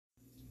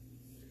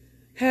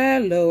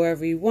Hello,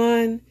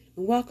 everyone,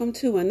 and welcome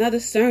to another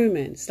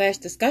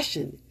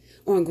sermon/discussion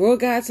on Grow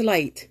God's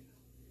Light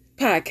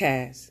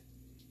podcast.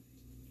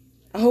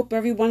 I hope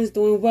everyone is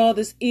doing well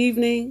this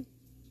evening.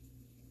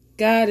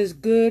 God is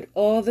good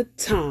all the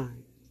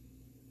time.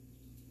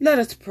 Let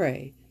us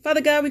pray.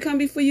 Father God, we come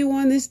before you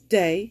on this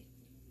day.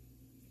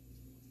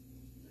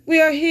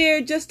 We are here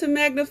just to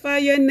magnify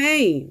your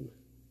name.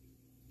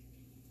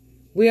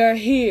 We are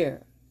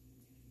here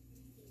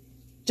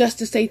just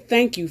to say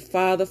thank you,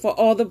 Father, for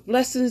all the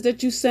blessings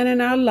that you sent in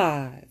our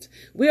lives.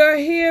 We are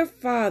here,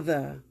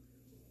 Father,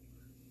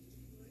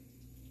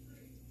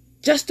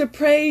 just to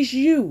praise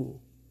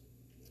you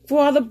for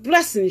all the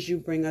blessings you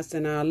bring us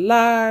in our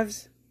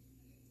lives.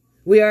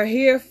 We are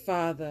here,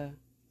 Father,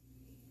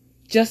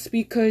 just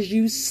because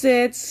you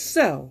said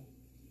so.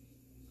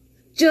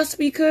 Just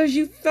because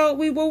you felt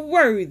we were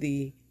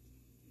worthy.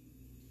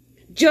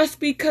 Just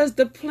because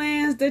the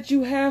plans that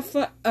you have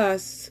for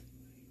us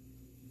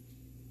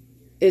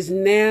is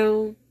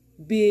now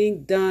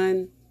being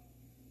done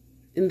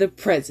in the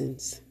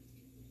presence.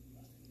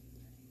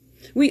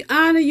 We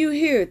honor you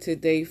here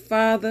today,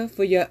 Father,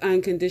 for your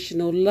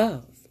unconditional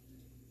love.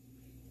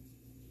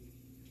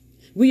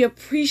 We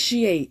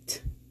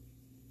appreciate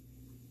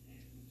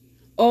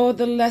all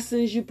the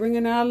lessons you bring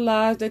in our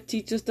lives that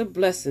teach us the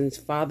blessings,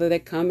 Father,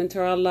 that come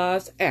into our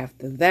lives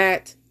after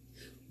that.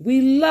 We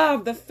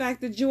love the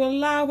fact that you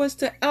allow us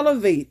to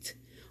elevate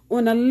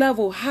on a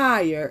level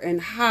higher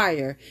and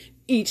higher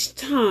each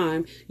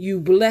time you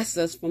bless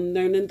us from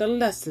learning the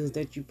lessons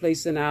that you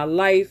place in our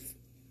life.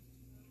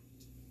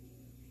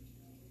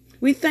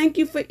 We thank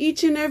you for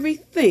each and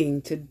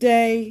everything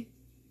today.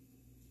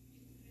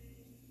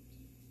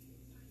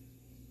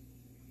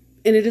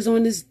 And it is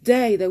on this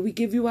day that we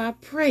give you our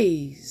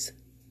praise.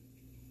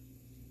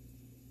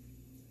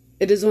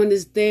 It is on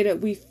this day that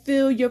we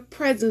feel your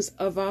presence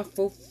of our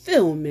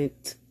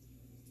fulfillment.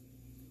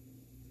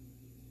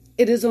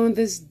 It is on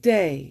this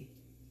day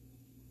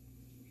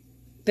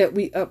that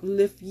we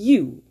uplift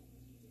you.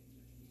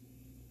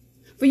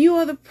 For you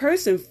are the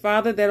person,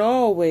 Father, that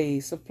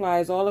always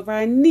supplies all of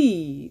our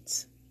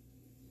needs.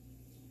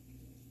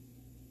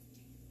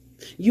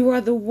 You are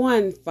the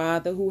one,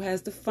 Father, who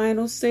has the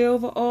final say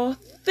over all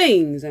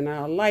things in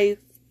our life.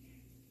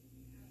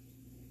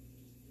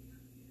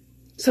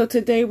 So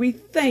today we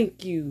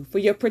thank you for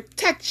your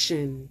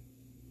protection.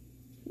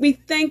 We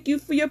thank you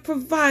for your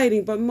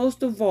providing, but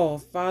most of all,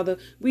 Father,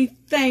 we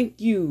thank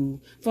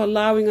you for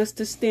allowing us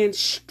to stand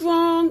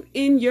strong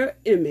in your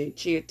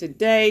image here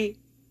today.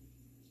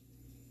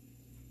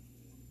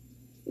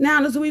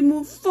 Now, as we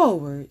move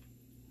forward,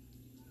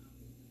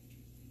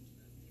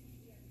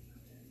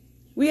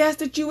 we ask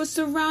that you would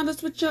surround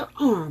us with your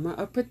armor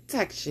of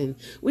protection.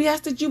 We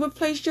ask that you would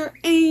place your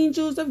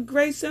angels of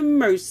grace and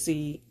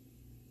mercy,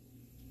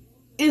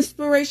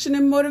 inspiration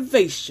and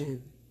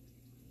motivation,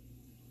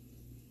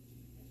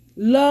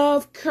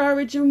 love,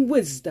 courage, and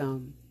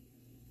wisdom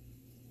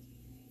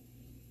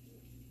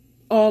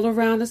all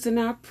around us in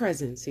our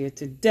presence here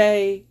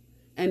today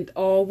and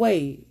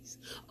always.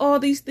 All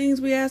these things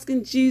we ask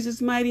in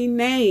Jesus' mighty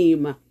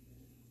name.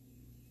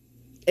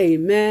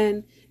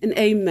 Amen and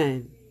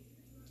amen.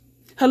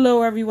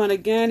 Hello, everyone,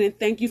 again, and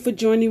thank you for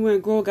joining me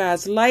in Grow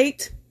God's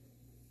Light.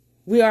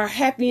 We are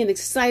happy and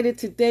excited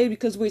today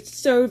because we're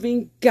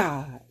serving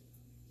God.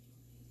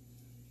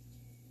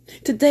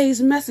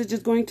 Today's message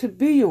is going to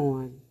be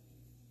on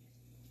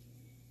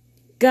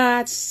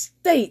God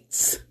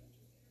states,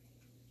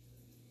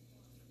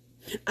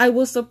 I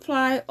will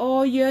supply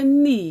all your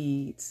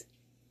needs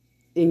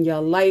in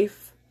your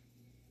life.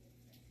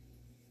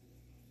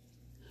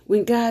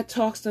 When God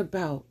talks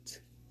about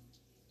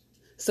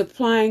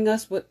supplying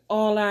us with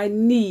all our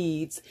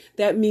needs,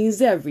 that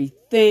means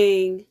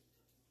everything.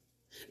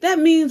 That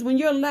means when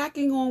you're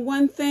lacking on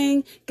one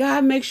thing,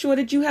 God makes sure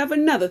that you have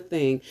another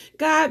thing.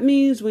 God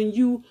means when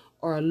you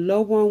are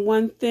low on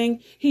one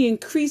thing, he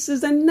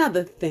increases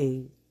another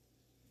thing.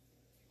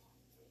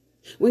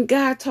 When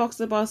God talks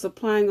about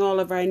supplying all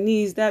of our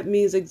needs, that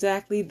means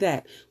exactly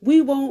that.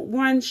 We won't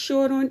run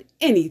short on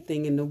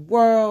anything in the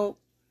world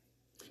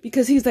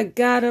because he's a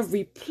God of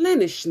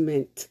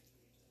replenishment.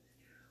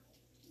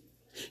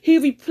 He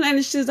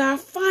replenishes our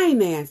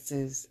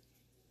finances.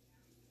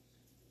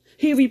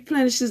 He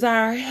replenishes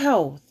our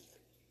health.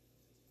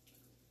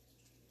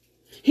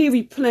 He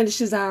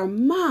replenishes our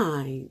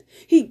mind.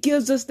 He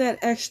gives us that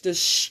extra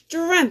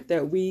strength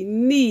that we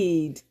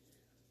need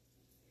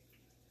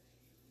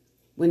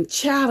when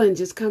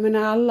challenges come in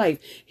our life.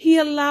 He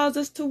allows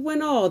us to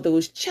win all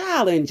those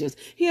challenges.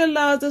 He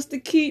allows us to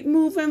keep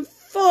moving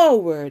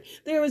forward.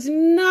 There is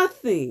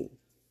nothing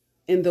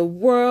in the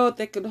world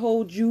that could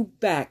hold you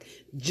back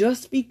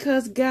just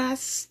because God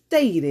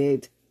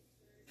stated,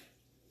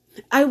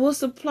 I will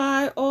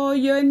supply all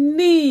your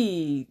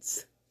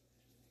needs.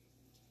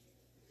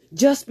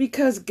 Just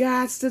because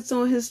God sits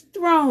on his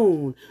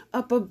throne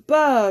up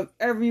above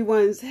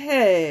everyone's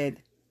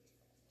head.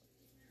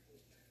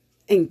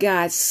 And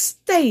God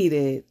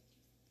stated,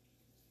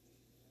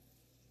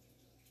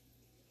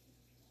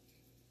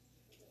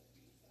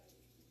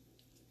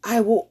 I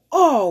will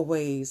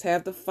always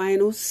have the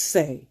final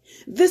say.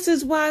 This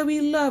is why we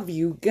love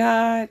you,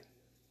 God.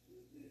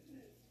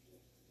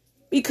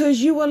 Because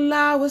you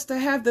allow us to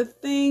have the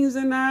things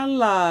in our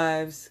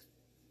lives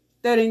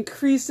that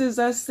increases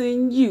us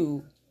in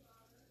you.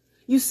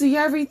 You see,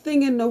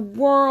 everything in the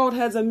world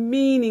has a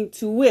meaning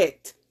to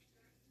it.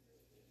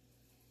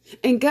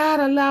 And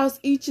God allows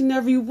each and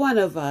every one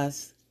of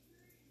us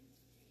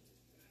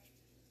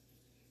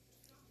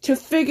to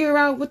figure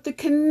out what the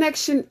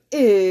connection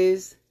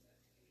is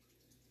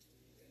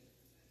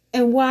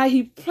and why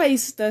he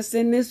placed us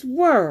in this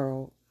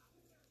world.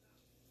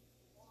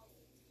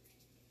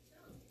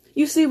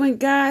 You see, when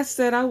God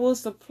said, I will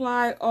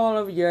supply all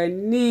of your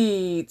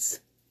needs,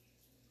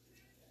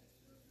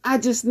 I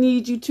just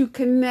need you to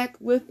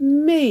connect with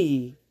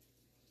me.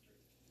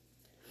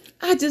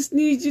 I just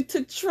need you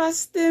to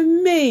trust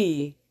in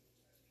me.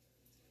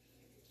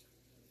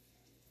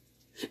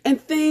 And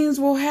things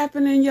will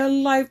happen in your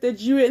life that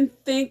you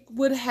didn't think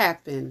would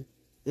happen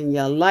in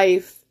your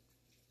life.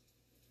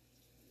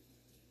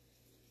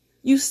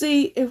 You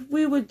see, if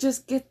we would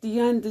just get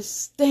the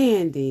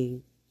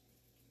understanding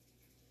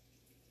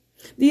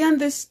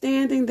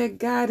that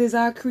God is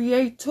our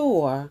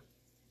creator,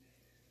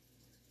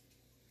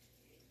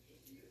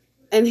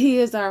 and he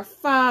is our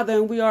Father,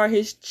 and we are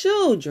his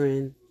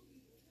children.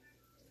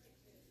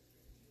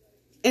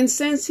 And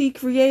since he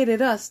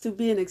created us to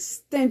be an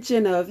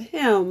extension of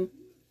him,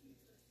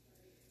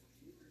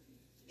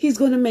 he's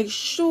going to make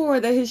sure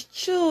that his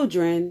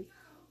children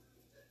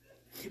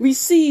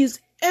receives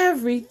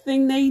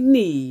everything they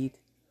need.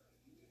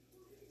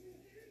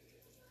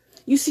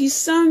 You see,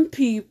 some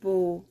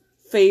people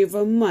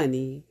favor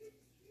money.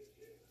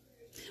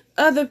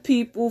 Other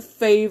people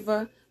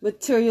favor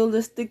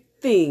materialistic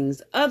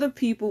things. Other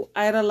people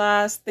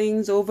idolize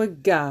things over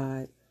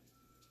God.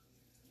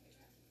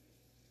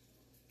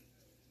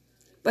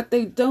 But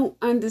they don't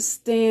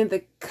understand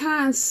the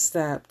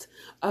concept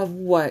of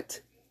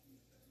what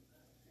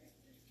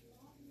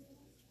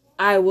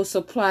I will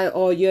supply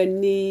all your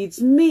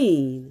needs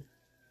mean.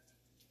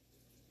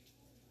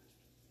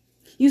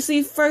 You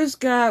see, first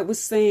God was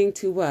saying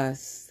to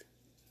us,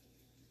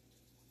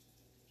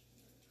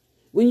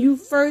 when you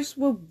first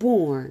were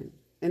born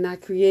and I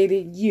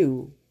created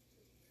you,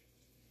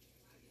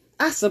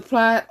 I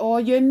supplied all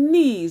your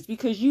needs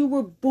because you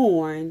were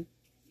born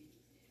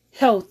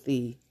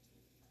healthy.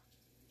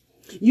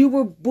 You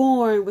were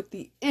born with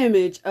the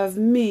image of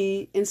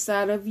me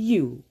inside of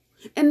you.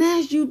 And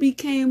as you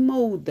became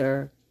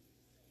older,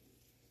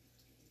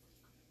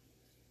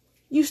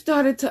 you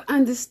started to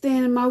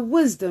understand my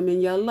wisdom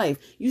in your life.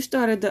 You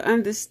started to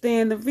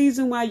understand the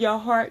reason why your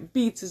heart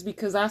beats is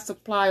because I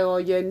supply all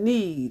your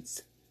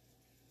needs.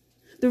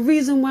 The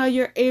reason why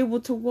you're able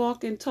to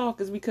walk and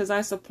talk is because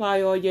I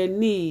supply all your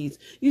needs.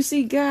 You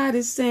see, God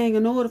is saying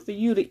in order for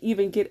you to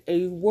even get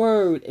a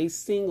word, a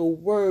single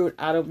word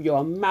out of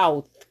your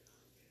mouth,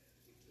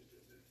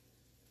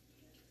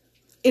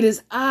 it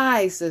is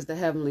I, says the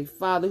Heavenly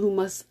Father, who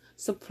must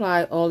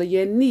supply all of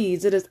your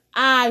needs. It is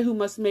I who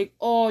must make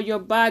all your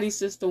body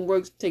system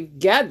work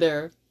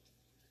together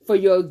for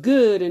your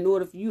good in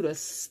order for you to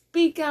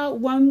speak out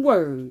one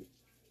word.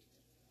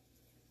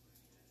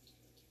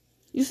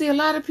 You see, a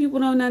lot of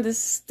people don't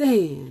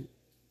understand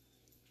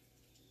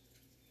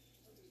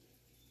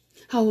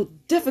how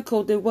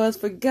difficult it was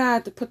for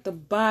God to put the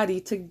body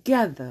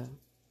together.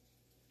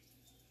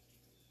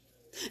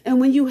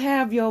 And when you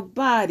have your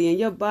body and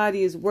your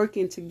body is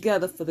working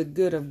together for the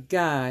good of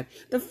God,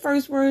 the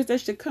first words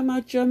that should come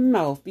out your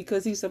mouth,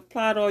 because he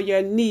supplied all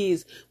your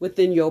needs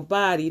within your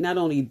body. Not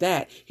only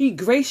that, he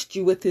graced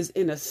you with his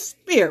inner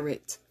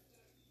spirit.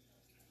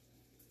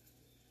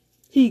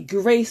 He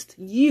graced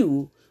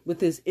you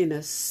with his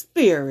inner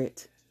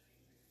spirit.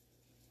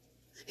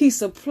 He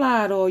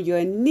supplied all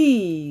your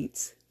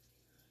needs.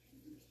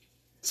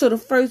 So the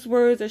first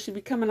words that should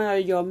be coming out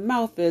of your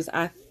mouth is,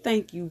 I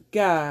thank you,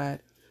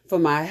 God, for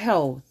my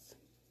health.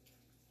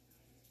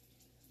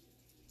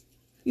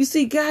 You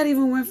see, God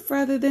even went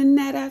further than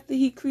that after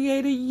he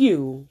created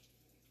you.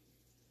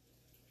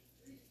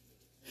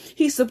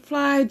 He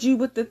supplied you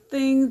with the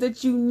things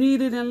that you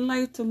needed in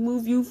life to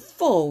move you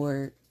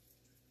forward.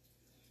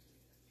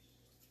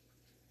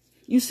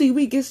 You see,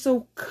 we get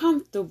so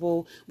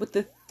comfortable with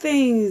the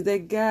things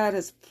that God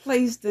has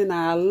placed in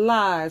our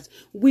lives,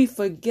 we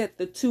forget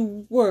the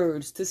two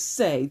words to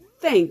say,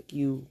 thank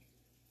you.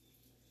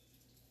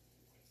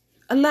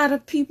 A lot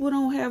of people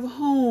don't have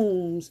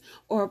homes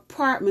or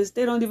apartments.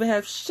 They don't even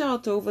have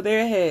shelter over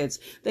their heads.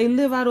 They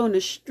live out on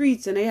the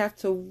streets and they have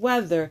to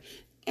weather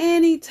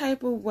any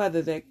type of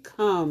weather that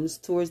comes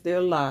towards their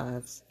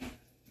lives.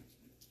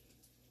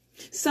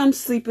 Some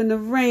sleep in the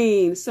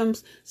rain. Some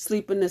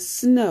sleep in the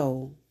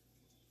snow.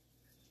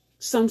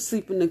 Some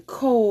sleep in the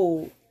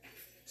cold.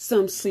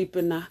 Some sleep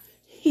in the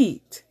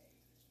heat.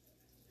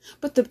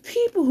 But the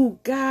people who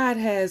God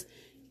has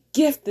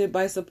gifted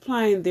by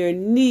supplying their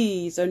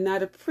needs are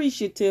not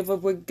appreciative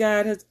of what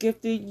God has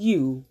gifted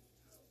you.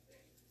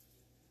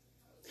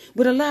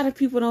 What a lot of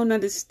people don't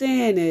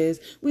understand is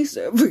we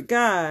serve a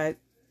God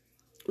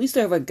We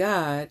serve a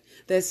God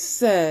that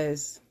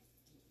says,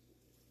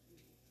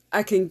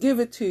 I can give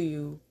it to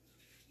you,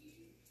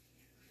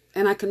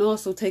 and I can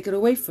also take it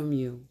away from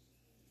you.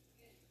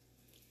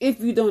 If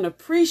you don't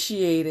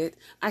appreciate it,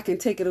 I can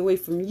take it away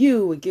from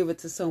you and give it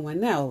to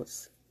someone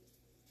else.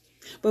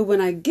 But when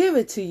I give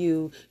it to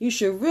you, you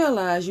should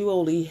realize you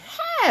only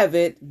have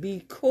it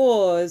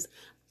because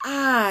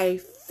I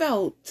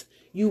felt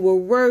you were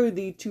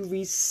worthy to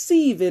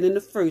receive it in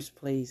the first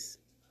place.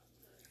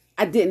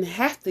 I didn't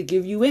have to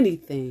give you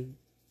anything.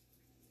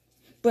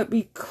 But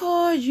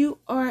because you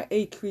are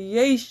a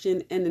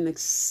creation and an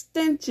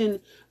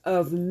extension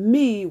of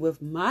me with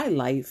my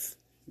life,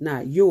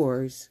 not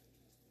yours,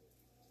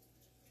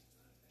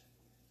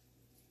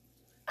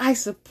 I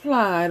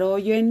supplied all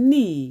your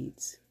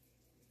needs.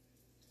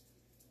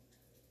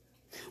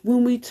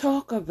 When we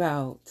talk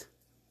about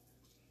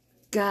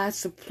God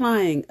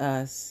supplying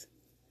us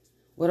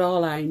with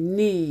all our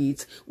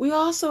needs, we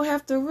also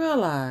have to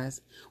realize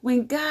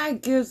when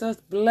God gives us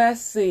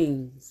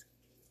blessings,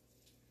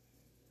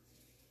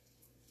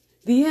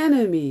 the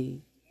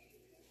enemy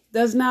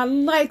does not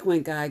like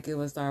when God gives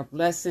us our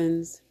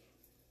blessings.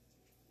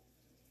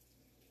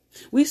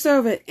 We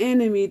serve an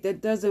enemy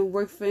that doesn't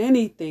work for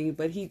anything,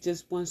 but he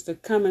just wants to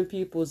come in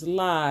people's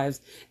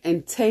lives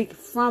and take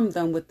from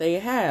them what they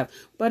have.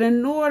 But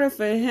in order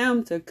for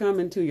him to come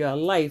into your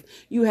life,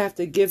 you have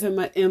to give him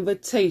an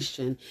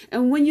invitation.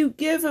 And when you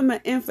give him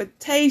an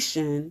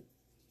invitation,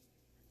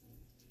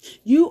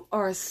 you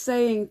are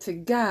saying to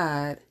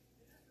God,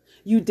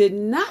 you did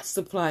not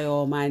supply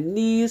all my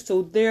needs,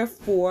 so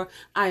therefore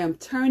I am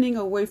turning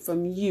away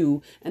from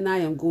you and I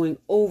am going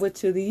over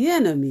to the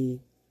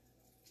enemy.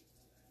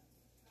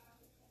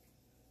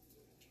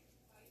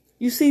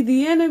 You see,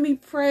 the enemy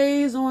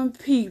preys on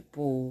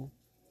people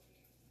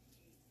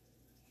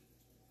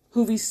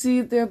who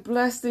receive their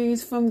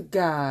blessings from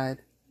God.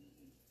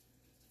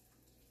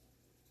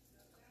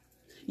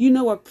 You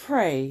know, a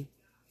prey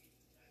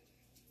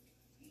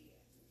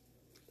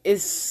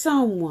is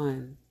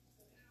someone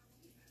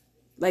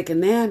like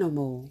an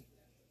animal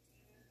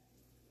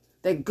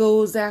that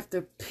goes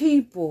after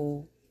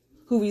people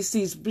who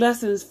receives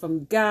blessings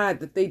from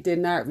God that they did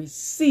not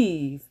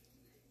receive.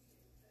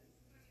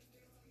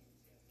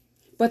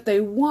 But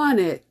they want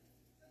it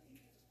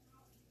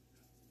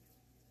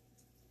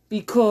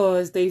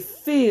because they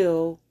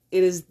feel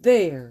it is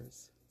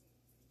theirs.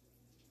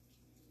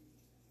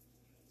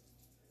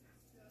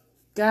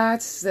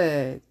 God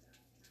said,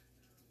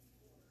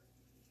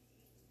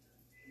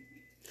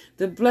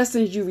 the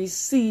blessings you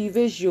receive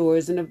is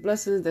yours, and the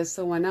blessings that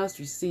someone else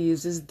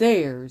receives is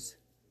theirs.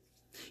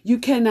 You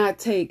cannot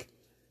take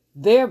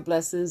their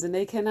blessings, and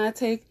they cannot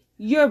take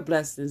your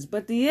blessings.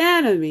 But the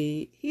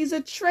enemy, he's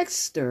a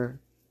trickster.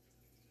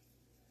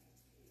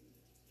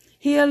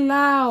 He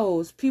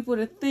allows people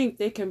to think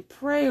they can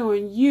prey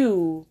on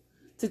you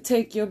to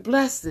take your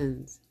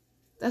blessings.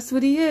 That's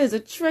what he is, a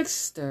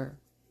trickster.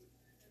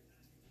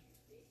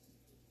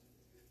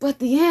 But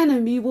the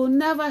enemy will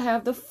never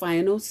have the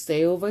final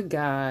say over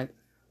God.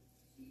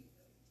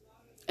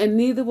 And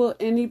neither will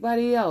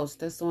anybody else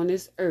that's on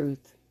this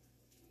earth.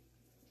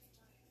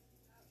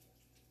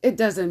 It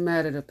doesn't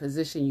matter the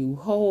position you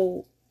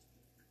hold.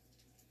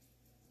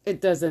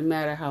 It doesn't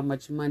matter how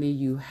much money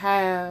you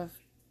have.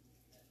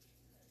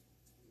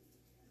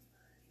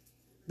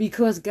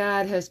 Because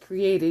God has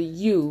created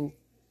you,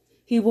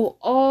 he will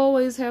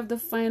always have the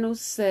final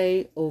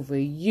say over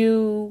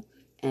you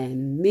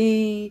and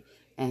me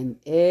and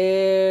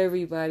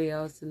everybody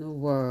else in the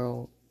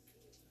world.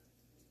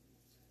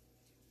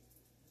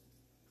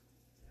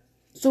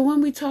 So when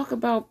we talk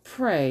about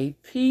pray,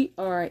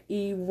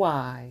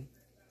 P-R-E-Y,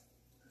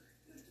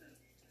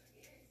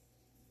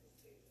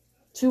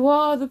 to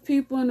all the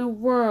people in the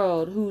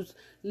world who's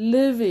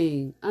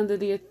living under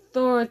the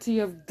authority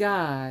of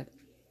God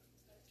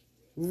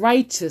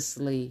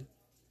righteously,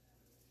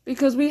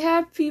 because we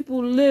have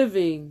people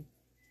living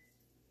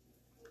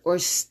or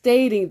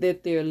stating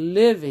that they're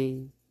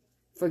living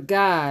for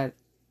God,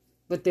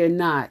 but they're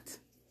not.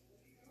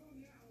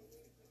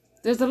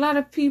 There's a lot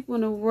of people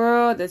in the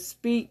world that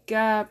speak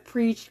God,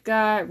 preach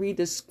God, read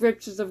the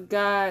scriptures of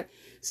God,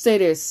 say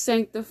they're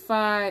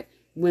sanctified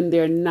when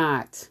they're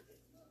not.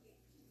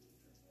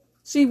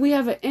 See, we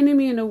have an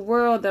enemy in the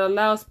world that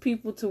allows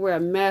people to wear a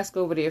mask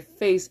over their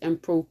face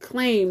and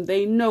proclaim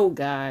they know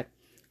God,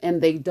 and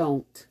they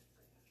don't.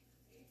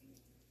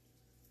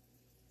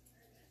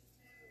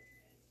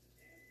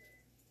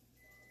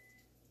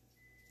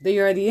 They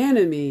are the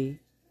enemy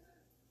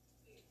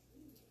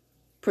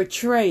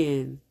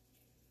portraying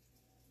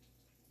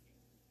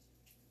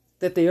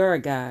that they are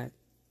God.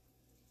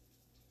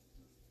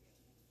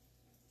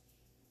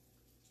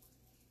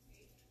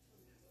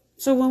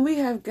 So when we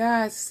have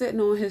God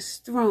sitting on his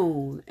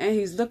throne and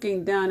he's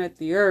looking down at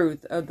the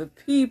earth of the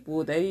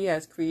people that he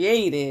has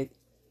created,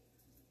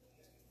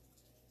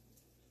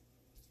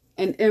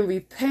 and in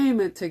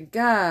repayment to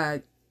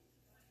God,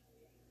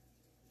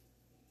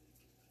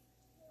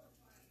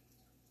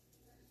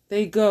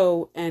 they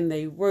go and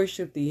they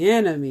worship the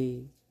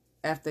enemy.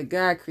 after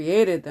God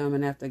created them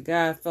and after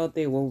God felt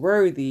they were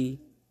worthy,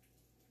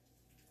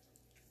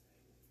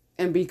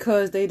 and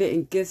because they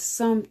didn't get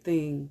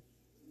something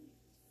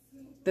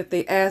that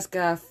they asked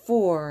God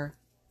for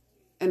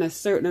in a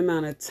certain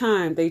amount of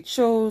time, they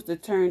chose to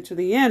turn to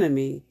the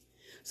enemy.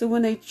 So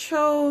when they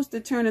chose to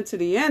turn into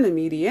the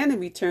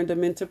enemy turned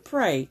them into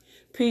prey,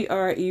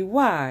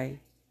 Prey.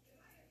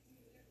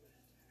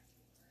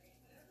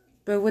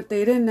 But what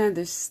they didn't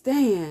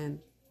understand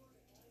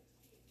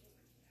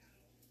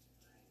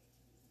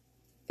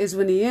is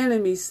when the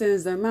enemy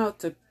sends them out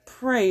to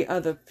prey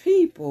other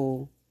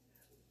people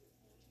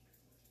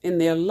in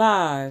their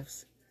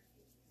lives,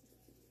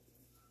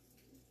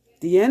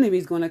 the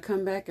enemy's going to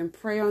come back and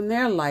prey on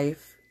their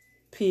life,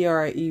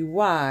 Prey,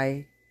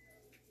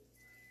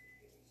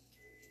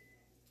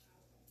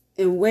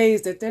 in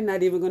ways that they're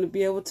not even going to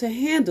be able to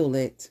handle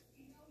it.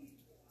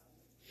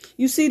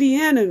 You see, the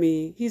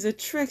enemy, he's a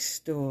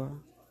trickster.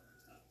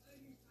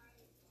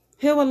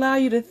 He'll allow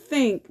you to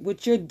think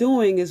what you're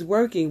doing is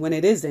working when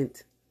it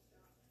isn't.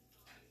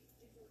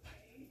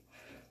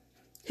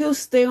 He'll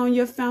stay on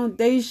your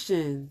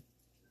foundation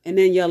and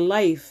in your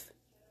life.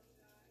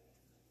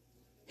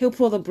 He'll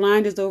pull the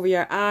blinders over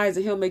your eyes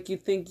and he'll make you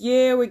think,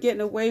 yeah, we're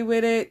getting away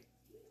with it.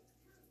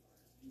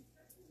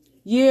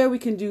 Yeah, we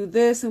can do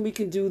this and we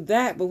can do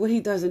that. But what he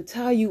doesn't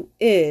tell you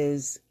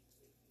is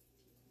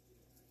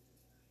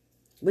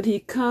when he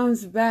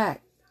comes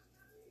back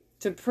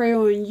to prey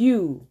on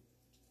you.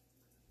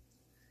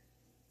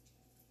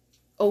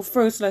 Oh,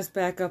 first, let's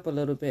back up a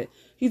little bit.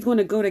 He's going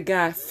to go to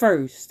God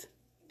first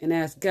and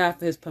ask God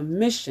for his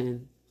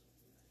permission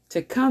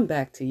to come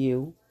back to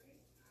you.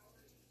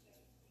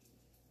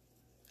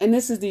 And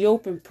this is the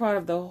open part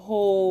of the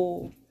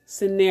whole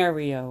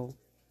scenario.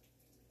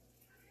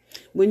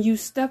 When you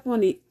step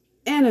on the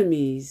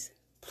enemy's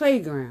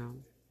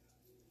playground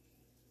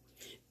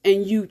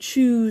and you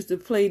choose to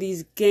play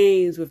these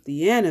games with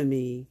the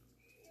enemy,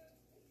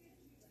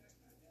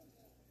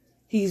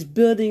 he's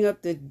building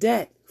up the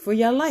debt for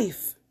your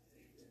life.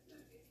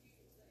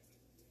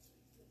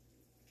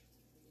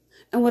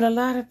 And what a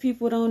lot of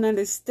people don't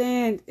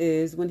understand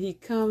is when he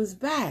comes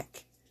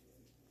back,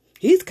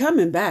 he's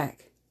coming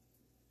back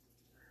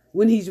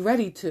when he's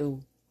ready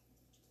to.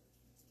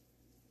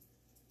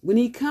 When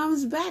he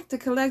comes back to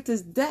collect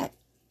his debt,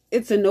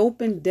 it's an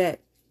open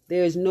debt.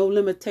 There is no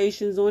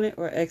limitations on it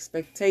or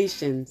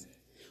expectations.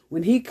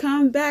 When he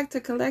comes back to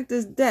collect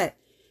his debt,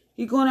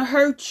 he's going to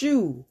hurt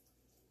you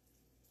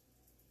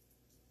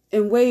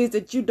in ways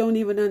that you don't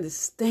even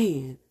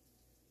understand.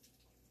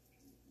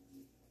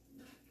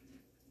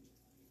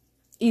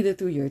 Either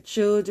through your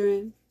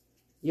children,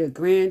 your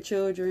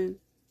grandchildren,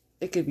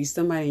 it could be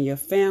somebody in your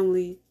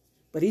family,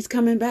 but he's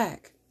coming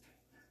back.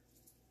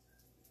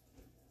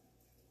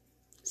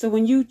 So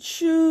when you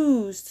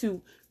choose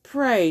to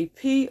pray,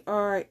 Prey,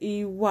 on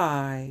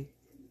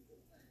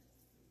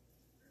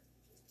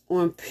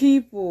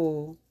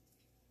people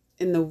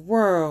in the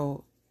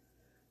world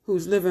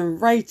who's living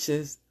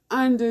righteous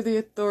under the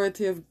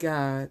authority of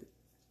God,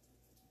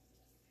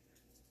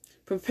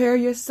 prepare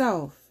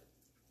yourself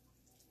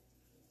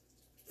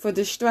for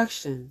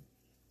destruction.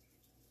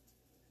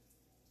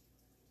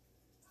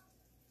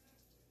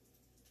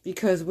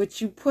 Because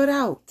what you put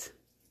out,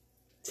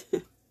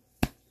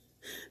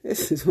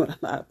 this is what a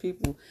lot of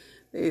people,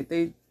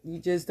 you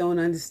just don't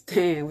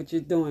understand what you're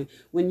doing.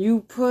 When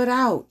you put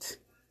out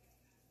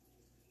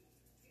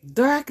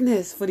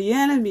darkness for the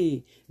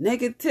enemy,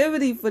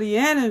 negativity for the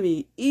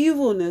enemy,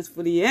 evilness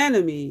for the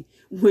enemy,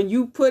 when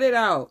you put it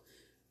out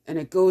and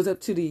it goes up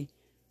to the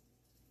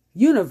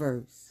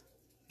universe,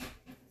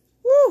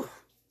 whew,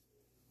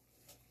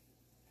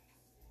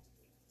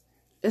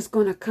 it's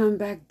going to come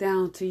back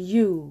down to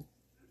you.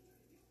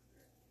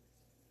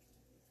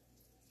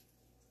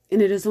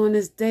 And it is on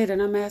this day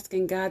that I'm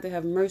asking God to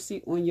have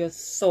mercy on your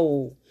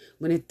soul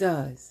when it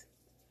does.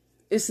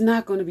 It's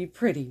not going to be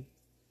pretty.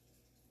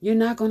 You're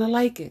not going to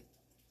like it.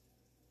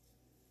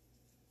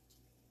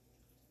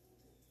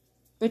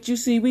 But you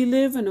see, we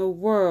live in a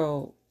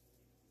world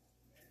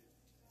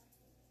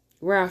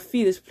where our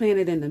feet is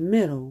planted in the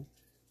middle.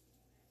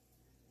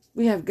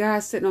 We have God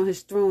sitting on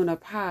his throne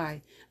up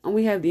high, and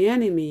we have the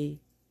enemy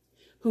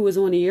who is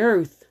on the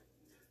earth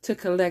to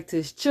collect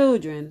his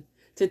children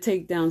to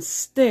take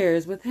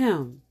downstairs with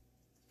him.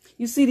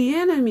 You see, the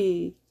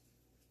enemy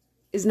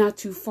is not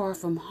too far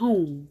from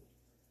home.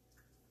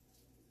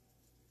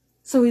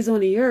 So he's on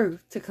the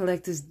earth to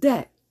collect his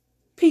debt,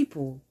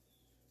 people.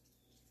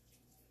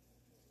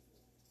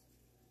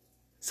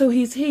 So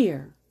he's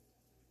here.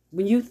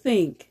 When you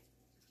think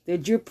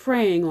that you're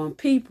preying on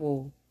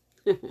people,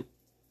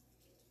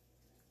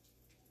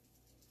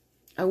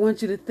 I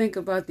want you to think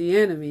about the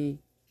enemy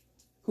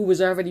who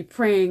was already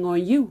preying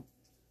on you,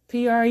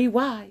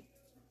 Prey.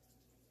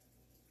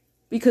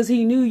 Because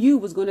he knew you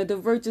was going to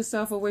divert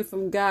yourself away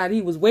from God.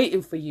 He was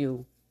waiting for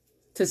you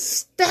to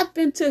step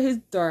into his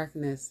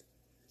darkness,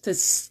 to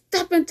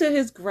step into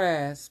his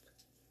grasp,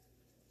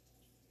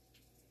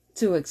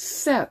 to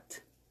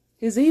accept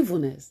his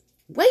evilness,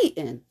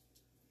 waiting.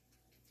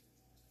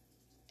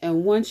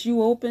 And once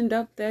you opened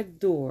up that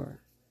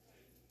door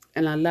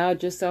and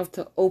allowed yourself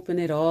to open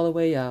it all the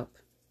way up,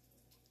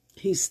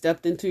 he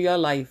stepped into your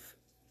life.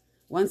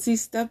 Once he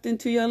stepped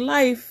into your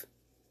life,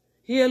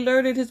 he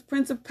alerted his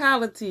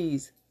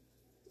principalities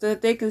so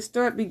that they can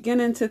start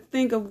beginning to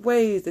think of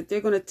ways that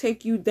they're going to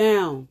take you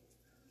down,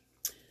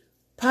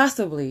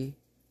 possibly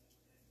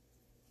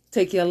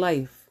take your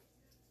life.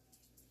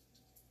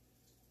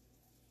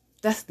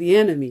 That's the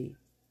enemy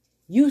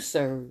you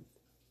serve.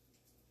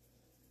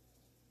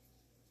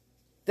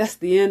 That's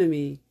the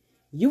enemy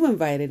you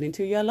invited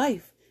into your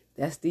life.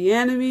 That's the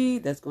enemy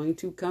that's going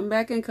to come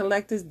back and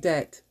collect his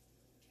debt.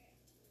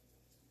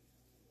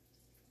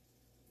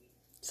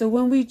 So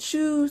when we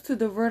choose to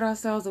divert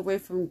ourselves away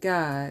from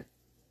God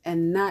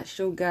and not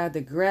show God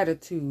the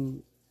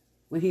gratitude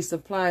when he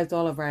supplies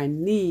all of our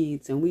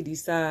needs, and we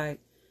decide,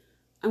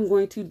 I'm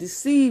going to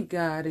deceive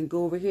God and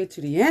go over here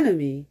to the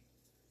enemy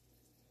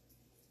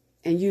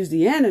and use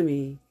the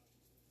enemy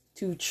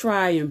to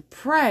try and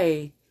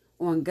prey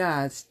on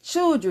God's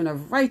children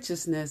of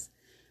righteousness,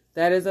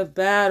 that is a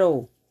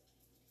battle.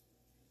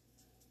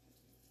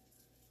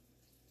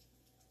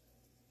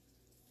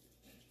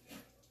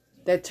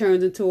 That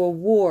turns into a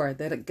war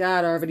that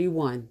God already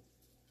won.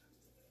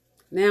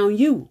 Now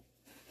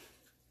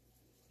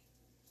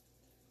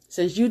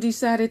since you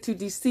decided to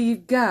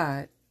deceive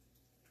God,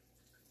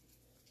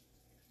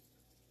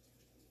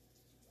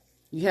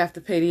 you have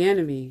to pay the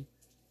enemy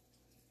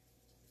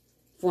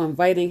for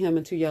inviting him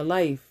into your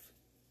life.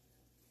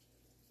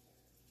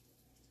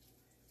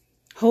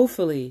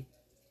 Hopefully,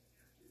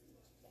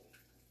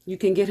 you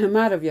can get him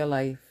out of your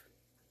life,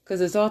 because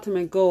his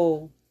ultimate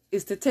goal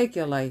is to take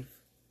your life.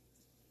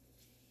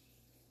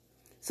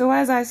 So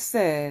as I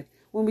said,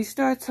 when we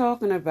start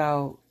talking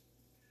about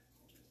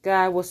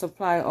God will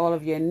supply all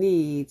of your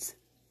needs,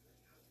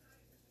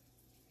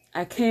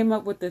 I came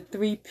up with the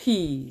 3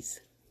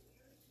 P's.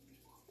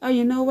 Oh,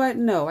 you know what?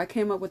 No, I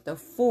came up with the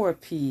 4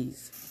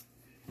 P's.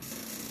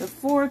 The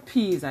 4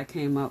 P's I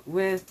came up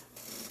with.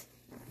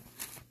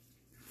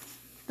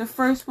 The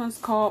first one's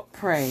called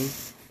pray.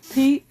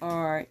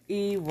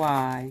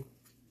 P-R-E-Y.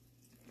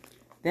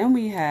 Then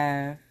we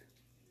have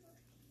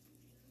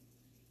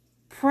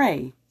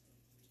pray.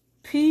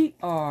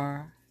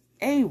 P-R-A-Y.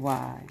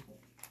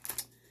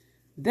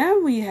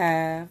 Then we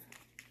have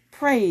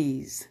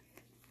praise.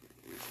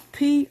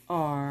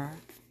 P-R-A-I-S-E.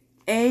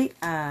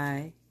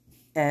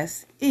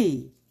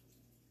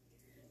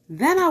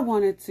 Then I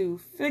wanted to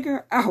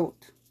figure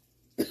out,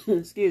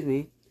 excuse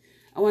me,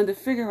 I wanted to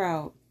figure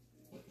out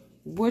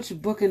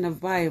which book in the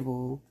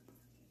Bible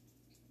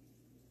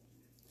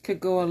could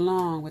go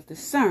along with the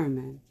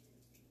sermon.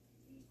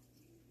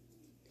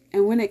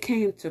 And when it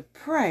came to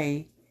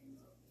pray,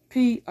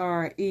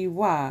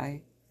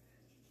 P-R-E-Y,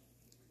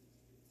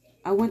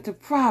 I went to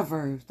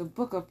Proverbs, the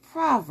book of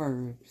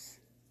Proverbs.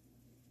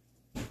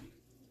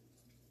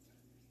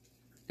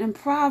 And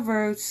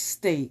Proverbs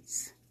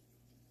states,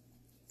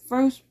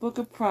 first book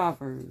of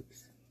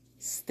Proverbs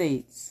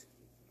states,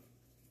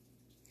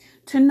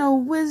 to know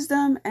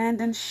wisdom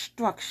and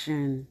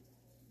instruction,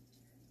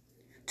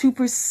 to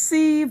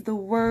perceive the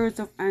words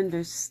of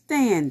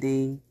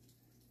understanding,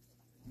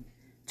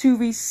 to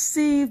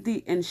receive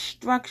the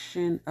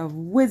instruction of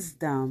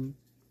wisdom,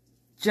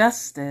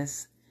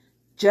 justice,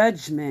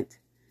 judgment,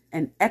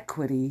 and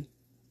equity,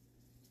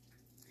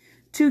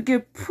 to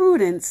give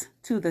prudence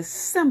to the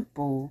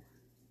simple,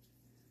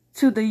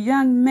 to the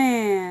young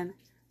man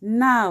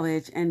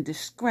knowledge and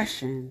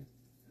discretion.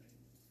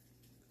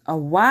 A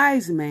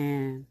wise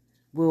man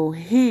will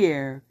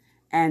hear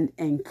and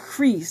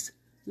increase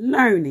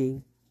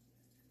learning,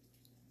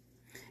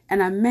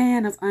 and a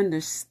man of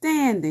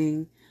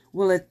understanding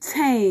will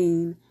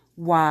attain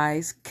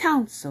wise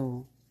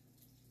counsel.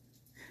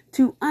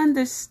 To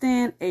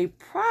understand a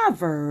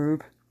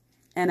proverb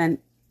and an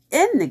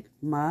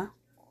enigma,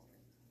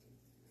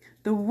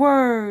 the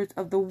words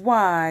of the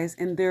wise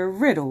and their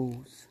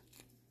riddles.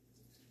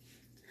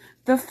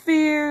 The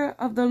fear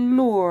of the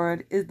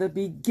Lord is the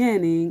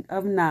beginning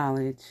of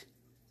knowledge,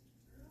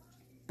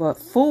 but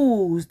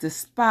fools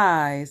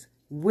despise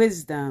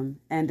wisdom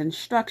and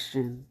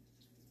instruction.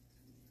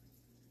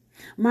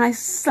 My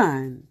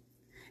son,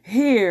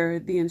 hear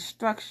the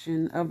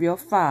instruction of your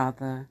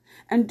father,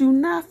 and do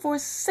not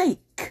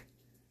forsake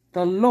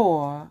the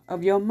law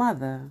of your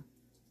mother,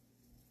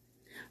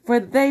 for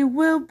they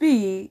will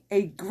be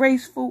a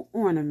graceful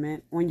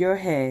ornament on your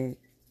head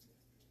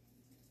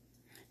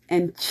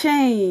and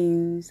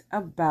chains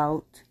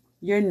about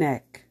your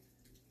neck.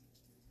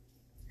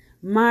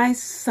 My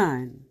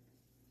son,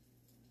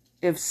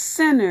 if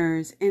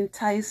sinners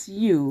entice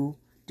you,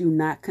 do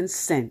not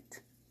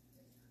consent.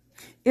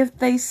 If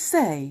they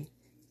say,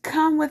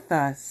 come with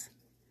us,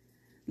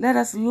 let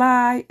us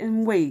lie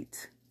in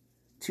wait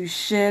to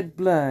shed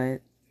blood.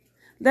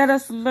 Let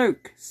us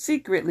lurk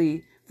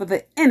secretly for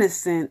the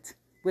innocent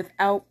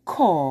without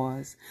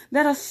cause.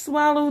 Let us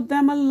swallow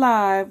them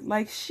alive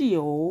like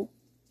Sheol,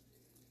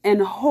 and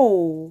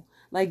whole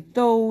like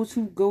those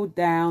who go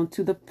down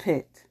to the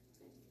pit.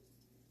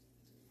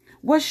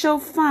 What shall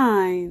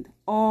find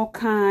all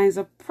kinds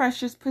of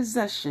precious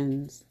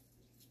possessions.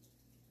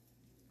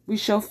 We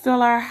shall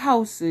fill our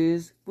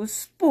houses with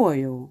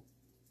spoil.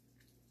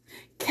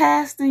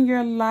 Casting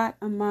your lot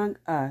among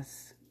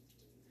us,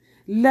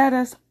 let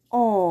us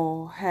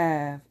all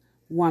have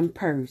one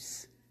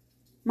purse.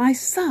 My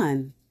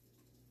son,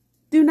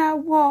 do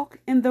not walk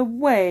in the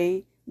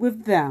way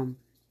with them.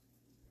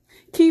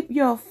 Keep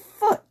your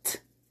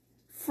foot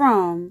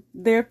from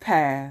their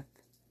path,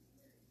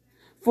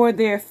 for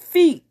their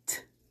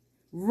feet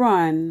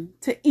run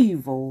to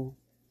evil,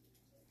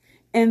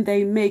 and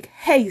they make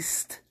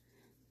haste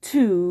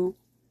to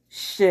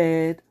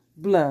shed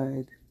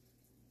blood.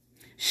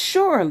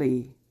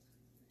 Surely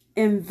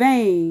in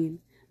vain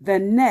the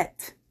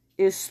net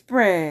is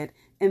spread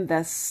in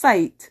the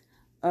sight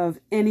of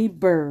any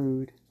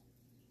bird,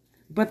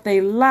 but they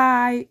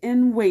lie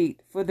in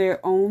wait for their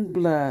own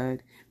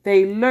blood.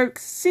 They lurk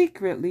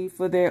secretly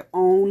for their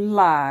own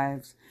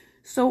lives.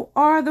 So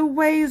are the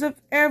ways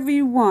of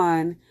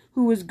everyone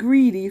who is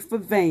greedy for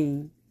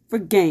gain.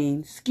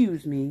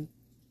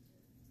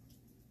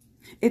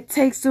 It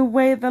takes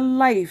away the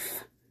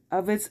life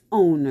of its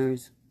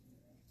owners.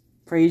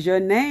 Praise your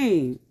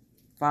name,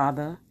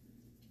 Father.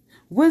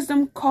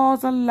 Wisdom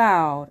calls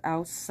aloud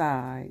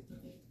outside.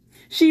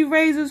 She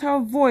raises her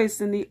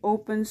voice in the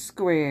open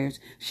squares.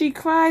 She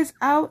cries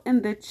out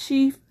in the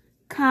chief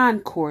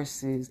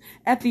concourses,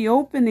 at the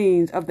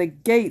openings of the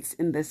gates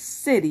in the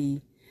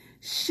city.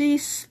 She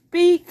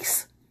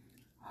speaks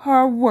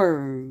her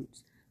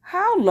words.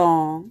 How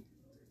long,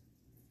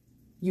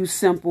 you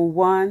simple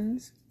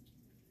ones,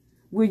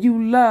 will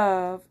you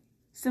love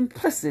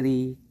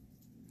simplicity?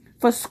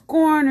 For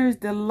scorners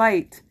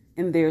delight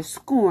in their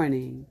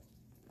scorning,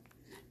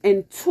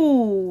 and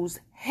fools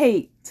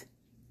hate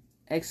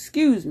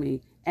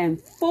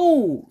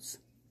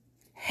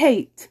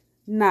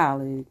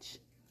knowledge.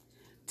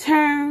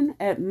 Turn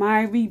at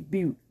my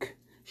rebuke.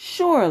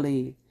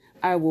 Surely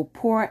I will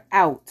pour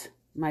out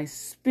my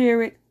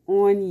spirit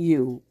on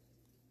you.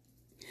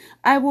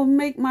 I will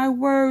make my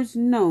words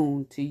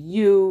known to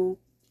you,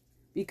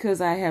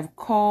 because I have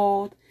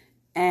called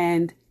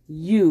and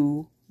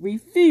you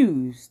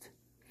refused.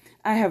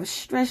 I have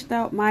stretched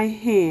out my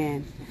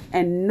hand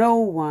and no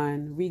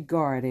one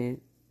regarded,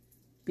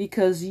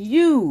 because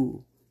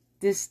you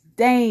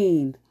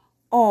disdained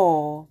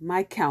all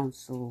my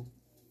counsel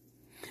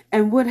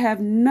and would have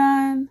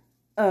none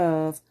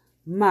of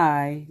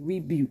my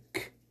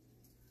rebuke.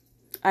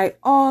 I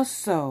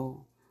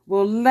also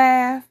will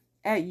laugh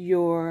at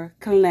your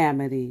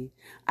calamity.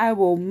 I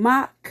will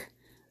mock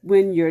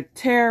when your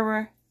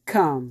terror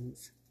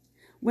comes.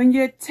 When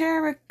your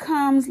terror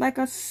comes like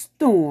a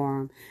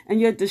storm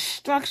and your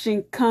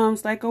destruction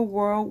comes like a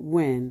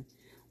whirlwind,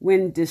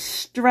 when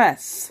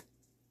distress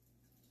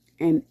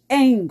and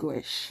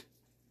anguish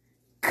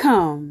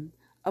come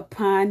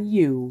upon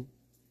you,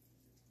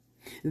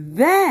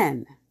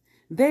 then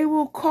they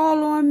will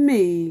call on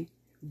me,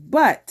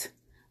 but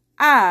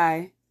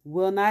I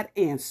will not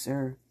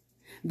answer.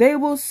 They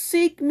will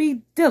seek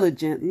me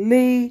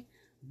diligently,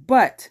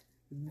 but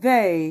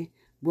they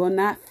will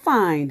not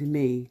find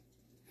me,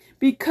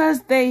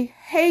 because they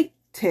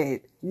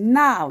hated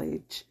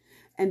knowledge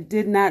and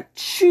did not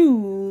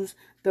choose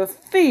the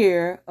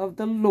fear of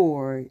the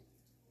Lord.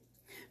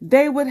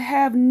 They would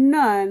have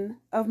none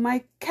of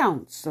my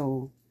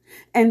counsel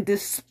and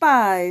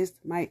despised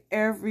my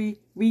every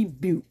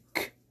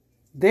rebuke.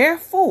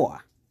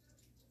 Therefore,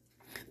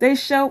 they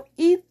shall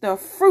eat the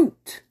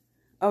fruit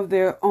of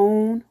their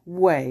own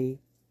way,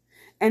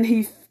 and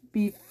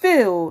be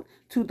filled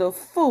to the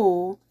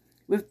full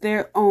with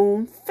their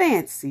own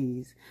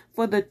fancies.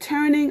 For the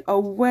turning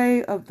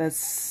away of the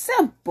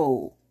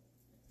simple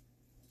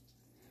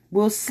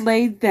will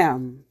slay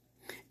them,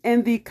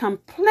 and the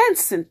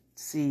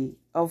complacency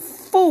of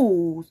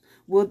fools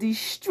will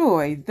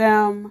destroy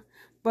them.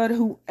 But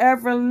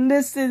whoever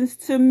listens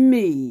to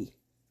me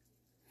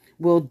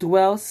will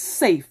dwell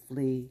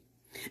safely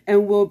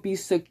and will be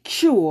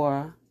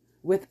secure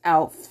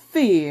without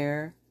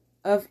fear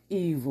of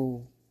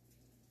evil.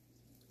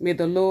 May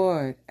the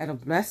Lord add a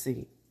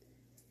blessing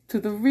to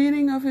the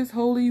reading of his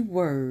holy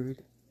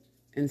word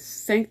and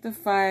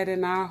sanctify it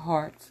in our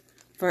hearts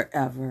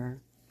forever.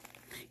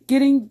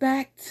 Getting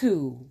back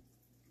to,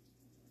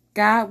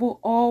 God will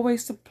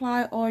always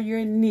supply all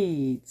your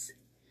needs.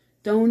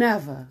 Don't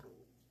ever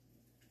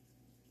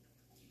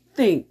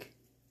think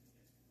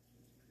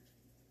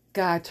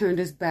God turned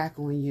his back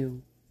on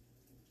you.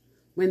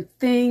 When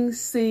things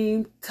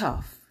seem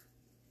tough,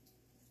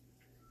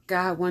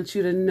 God wants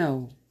you to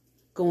know,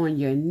 go on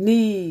your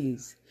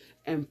knees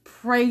and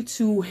pray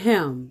to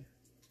him,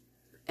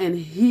 and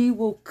he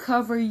will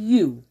cover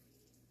you.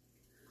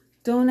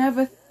 Don't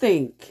ever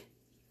think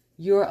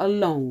you're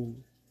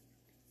alone.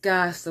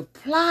 God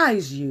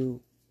supplies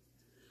you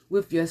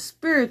with your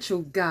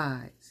spiritual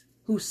guides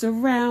who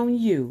surround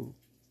you.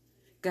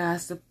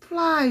 God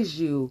supplies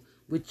you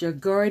with your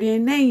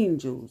guardian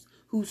angels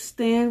who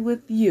stand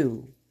with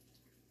you.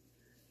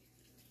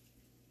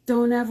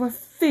 Don't ever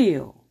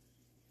feel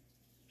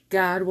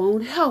God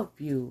won't help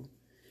you.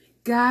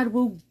 God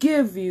will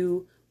give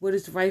you what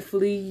is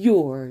rightfully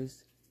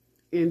yours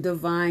in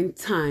divine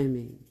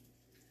timing.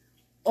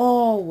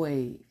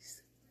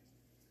 Always,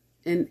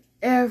 in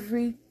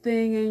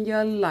everything in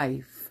your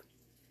life,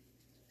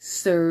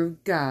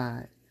 serve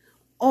God.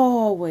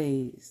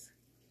 Always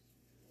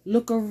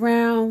look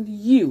around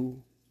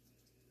you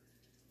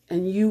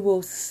and you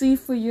will see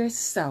for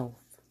yourself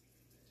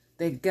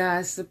that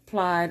God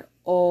supplied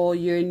all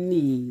your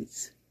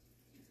needs.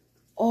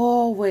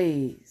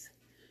 Always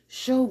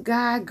show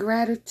God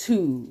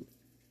gratitude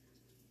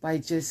by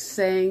just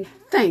saying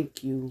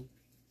thank you.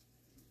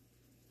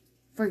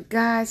 For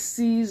God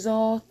sees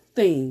all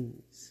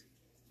things.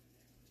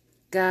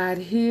 God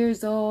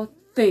hears all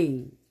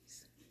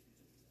things.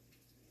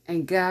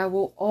 And God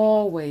will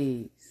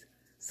always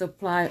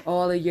supply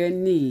all of your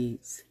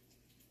needs.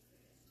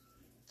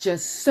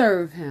 Just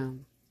serve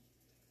Him.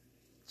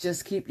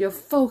 Just keep your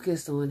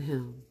focus on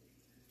Him.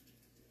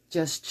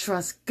 Just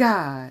trust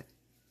God.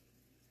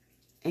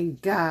 And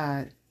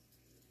God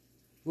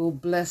will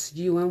bless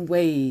you in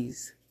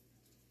ways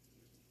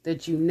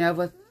that you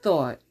never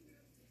thought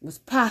was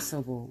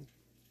possible.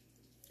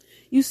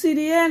 You see,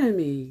 the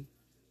enemy,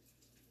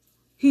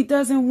 he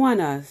doesn't want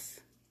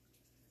us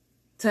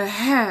to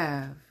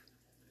have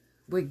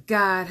what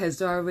God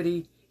has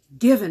already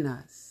given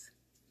us.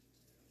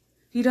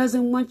 He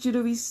doesn't want you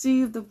to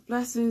receive the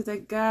blessings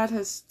that God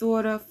has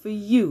stored up for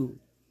you.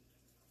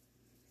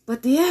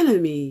 But the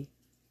enemy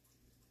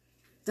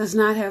does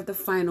not have the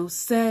final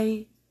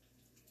say,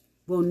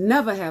 will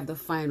never have the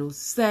final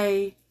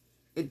say.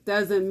 It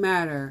doesn't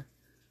matter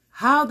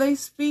how they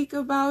speak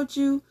about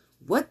you,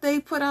 what they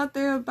put out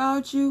there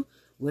about you,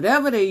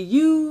 whatever they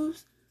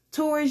use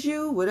towards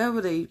you,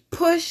 whatever they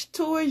push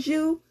towards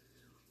you,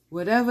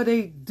 whatever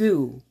they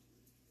do,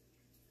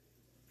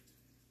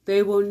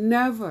 they will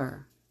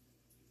never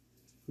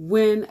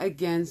win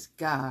against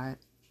God.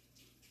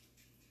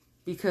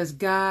 Because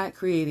God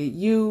created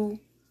you.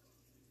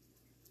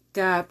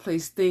 God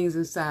placed things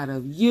inside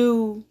of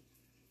you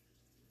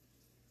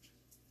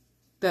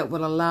that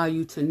will allow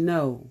you to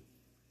know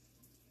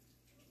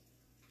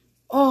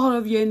all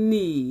of your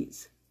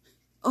needs,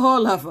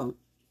 all of them,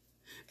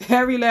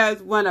 every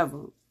last one of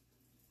them.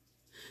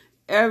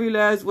 Every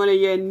last one of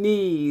your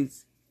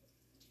needs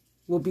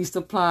will be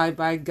supplied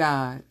by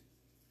God,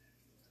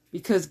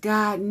 because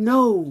God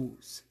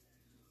knows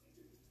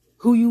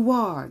who you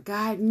are.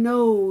 God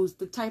knows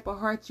the type of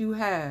heart you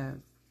have.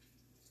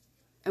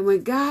 And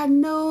when God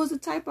knows the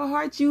type of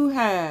heart you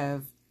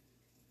have,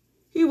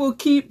 He will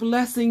keep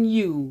blessing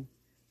you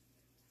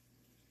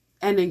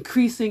and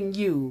increasing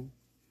you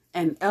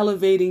and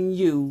elevating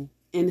you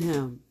in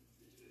Him.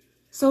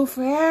 So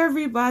for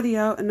everybody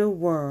out in the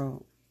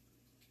world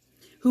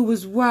who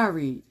was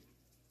worried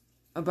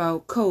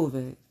about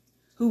COVID,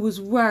 who was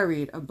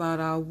worried about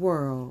our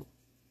world,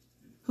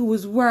 who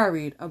was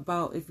worried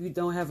about if you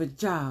don't have a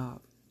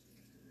job,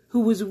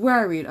 who was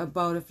worried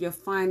about if your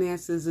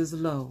finances is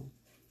low,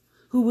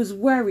 who was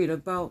worried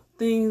about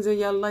things in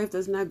your life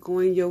that's not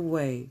going your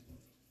way,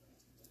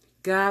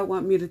 God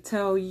want me to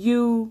tell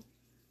you,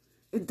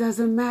 it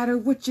doesn't matter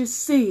what you're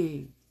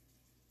seeing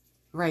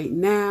right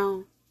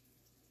now.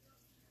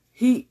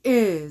 He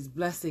is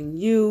blessing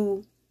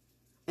you,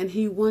 and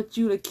He wants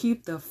you to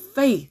keep the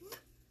faith.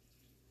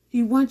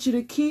 He wants you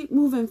to keep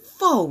moving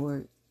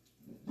forward,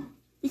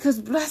 because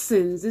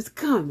blessings is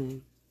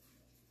coming.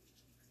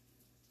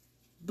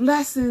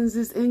 Blessings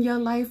is in your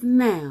life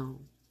now.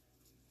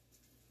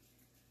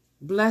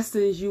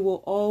 Blessings you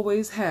will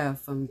always have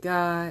from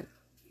God.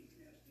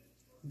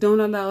 Don't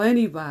allow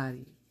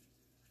anybody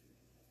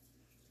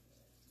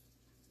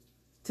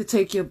to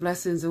take your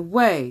blessings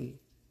away.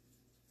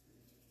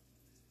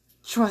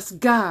 Trust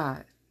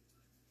God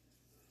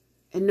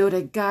and know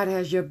that God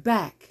has your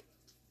back.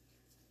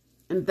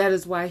 And that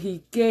is why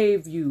He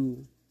gave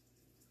you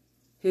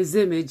His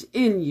image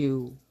in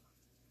you.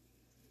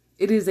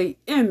 It is an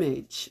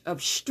image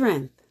of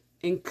strength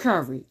and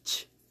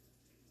courage.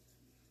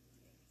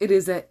 It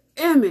is an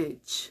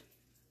image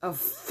of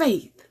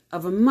faith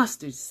of a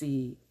mustard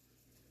seed.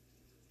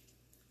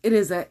 It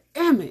is an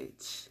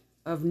image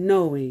of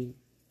knowing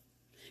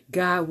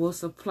God will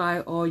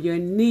supply all your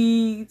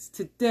needs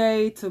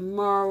today,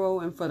 tomorrow,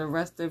 and for the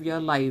rest of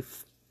your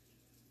life.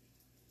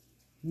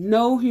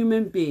 No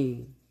human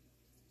being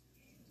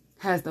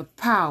has the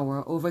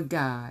power over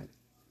God,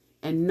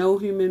 and no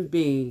human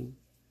being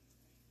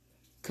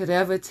could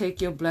ever take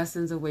your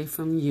blessings away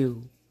from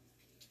you,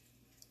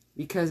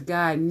 because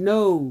God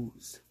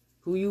knows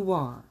who you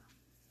are,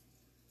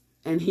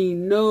 and He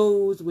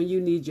knows when you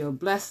need your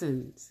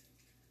blessings,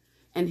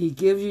 and He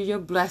gives you your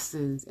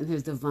blessings in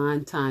His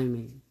divine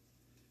timing.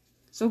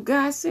 So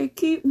God said,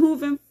 keep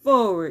moving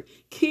forward.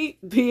 Keep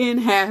being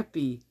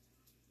happy.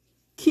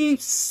 Keep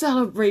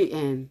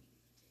celebrating.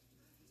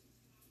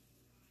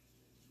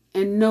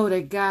 And know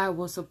that God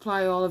will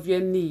supply all of your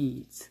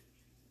needs.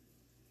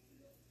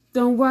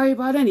 Don't worry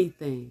about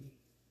anything.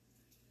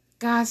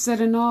 God said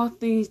in all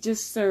things,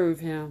 just serve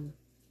Him.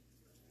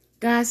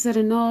 God said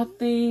in all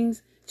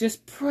things,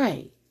 just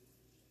pray.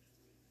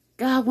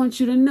 God wants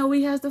you to know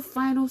He has the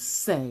final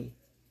say.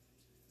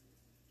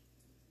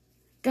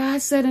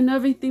 God said in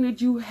everything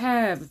that you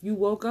have, if you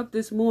woke up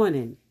this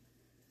morning,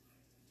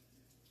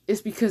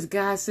 it's because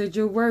God said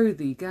you're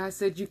worthy. God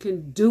said you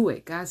can do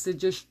it. God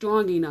said you're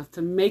strong enough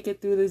to make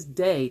it through this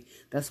day.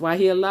 That's why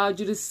he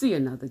allowed you to see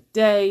another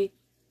day.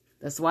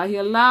 That's why he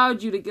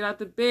allowed you to get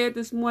out of bed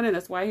this morning.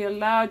 That's why he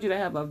allowed you to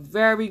have a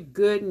very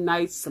good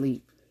night's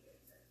sleep.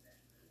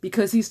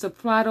 Because he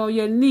supplied all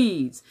your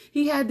needs.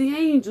 He had the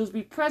angels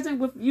be present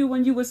with you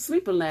when you were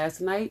sleeping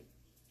last night.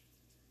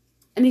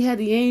 And he had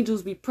the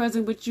angels be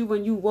present with you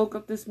when you woke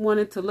up this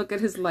morning to look at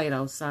his light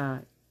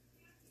outside.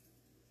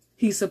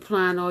 He's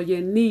supplying all your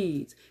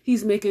needs.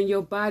 He's making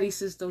your body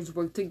systems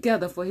work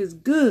together for his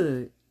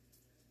good.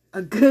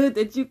 A good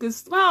that you can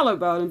smile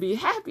about and be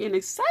happy and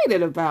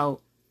excited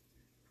about.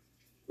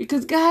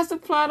 Because God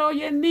supplied all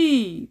your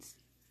needs.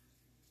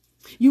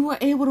 You were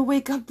able to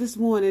wake up this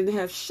morning and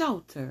have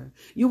shelter.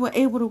 You were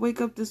able to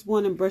wake up this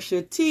morning and brush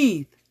your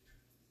teeth.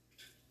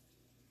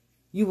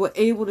 You were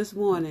able this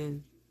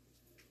morning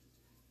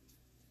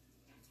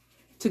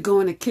to go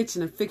in the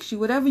kitchen and fix you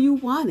whatever you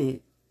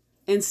wanted.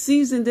 And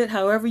seasoned it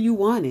however you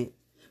wanted.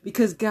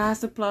 Because God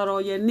supplied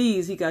all your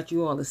needs. He got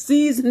you all the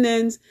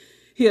seasonings.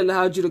 He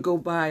allowed you to go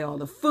buy all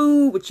the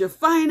food with your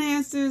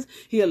finances.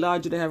 He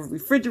allowed you to have a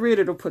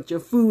refrigerator to put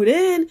your food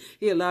in.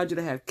 He allowed you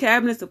to have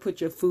cabinets to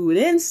put your food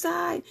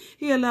inside.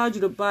 He allowed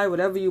you to buy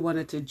whatever you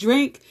wanted to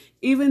drink.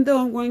 Even though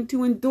I'm going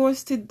to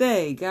endorse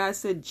today, God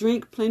said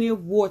drink plenty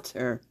of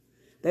water.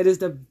 That is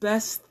the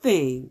best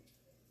thing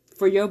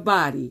for your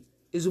body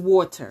is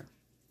water.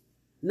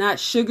 Not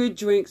sugar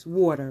drinks,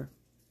 water.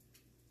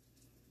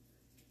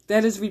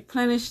 That is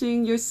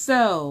replenishing your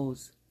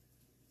cells.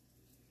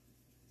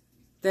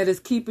 That is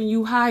keeping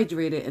you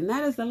hydrated. And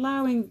that is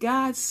allowing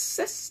God's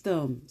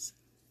systems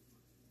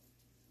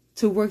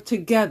to work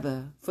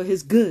together for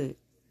his good.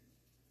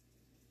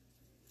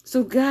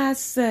 So God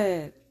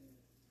said,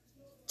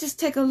 just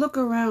take a look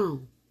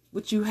around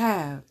what you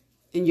have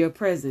in your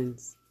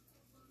presence.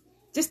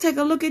 Just take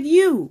a look at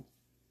you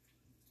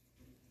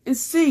and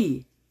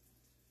see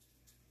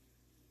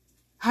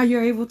how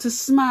you're able to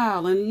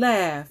smile and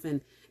laugh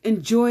and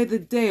enjoy the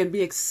day and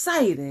be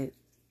excited.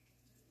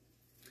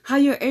 How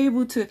you're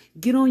able to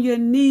get on your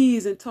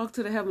knees and talk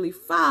to the Heavenly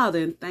Father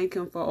and thank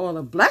him for all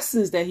the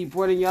blessings that he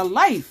brought in your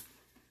life.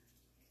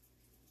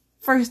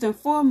 First and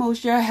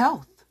foremost, your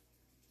health.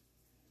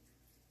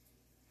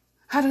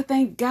 How to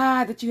thank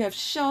God that you have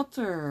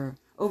shelter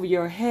over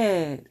your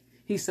head.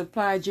 He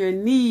supplied your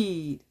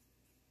need.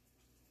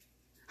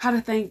 How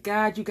to thank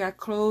God you got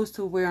clothes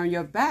to wear on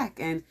your back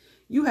and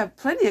you have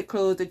plenty of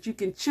clothes that you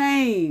can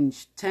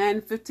change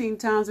 10, 15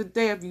 times a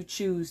day if you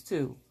choose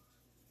to.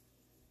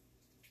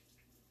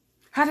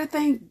 How to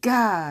thank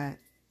God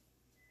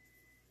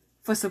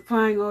for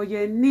supplying all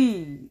your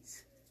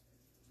needs.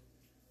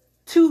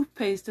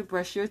 Toothpaste to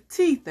brush your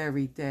teeth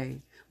every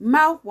day.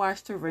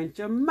 Mouthwash to rinse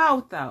your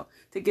mouth out,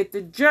 to get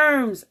the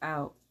germs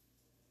out.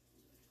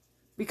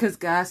 Because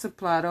God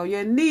supplied all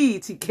your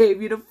needs. He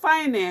gave you the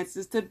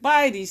finances to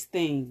buy these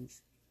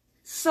things.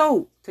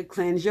 Soap to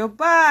cleanse your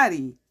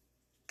body.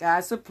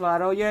 God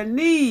supplied all your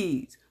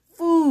needs.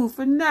 Food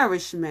for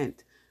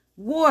nourishment.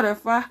 Water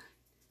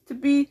to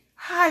be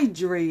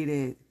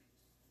hydrated.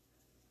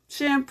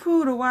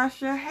 Shampoo to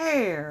wash your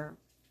hair.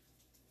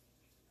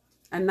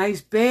 A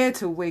nice bed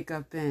to wake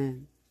up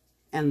in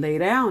and lay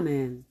down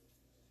in.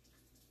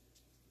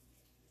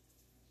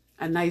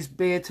 A nice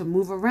bed to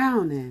move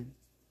around in.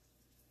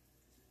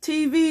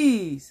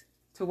 TVs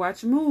to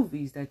watch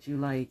movies that you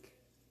like.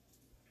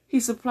 He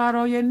supplied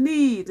all your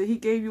needs and he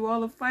gave you all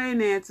the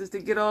finances to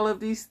get all of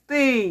these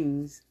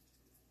things.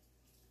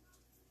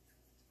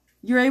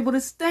 You're able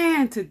to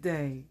stand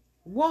today,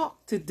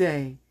 walk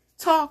today,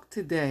 talk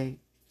today.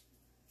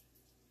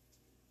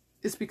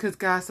 It's because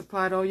God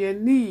supplied all your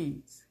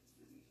needs.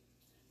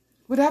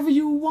 Whatever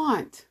you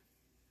want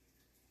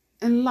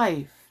in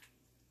life,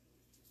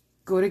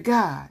 go to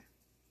God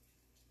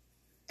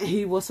and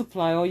he will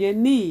supply all your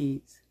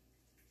needs.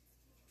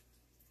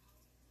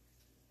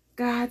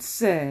 God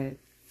said,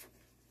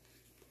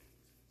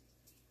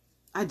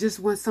 I just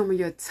want some of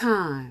your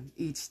time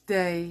each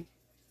day.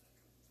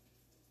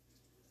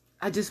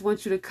 I just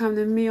want you to come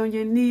to me on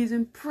your knees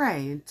and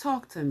pray and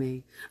talk to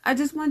me. I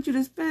just want you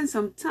to spend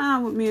some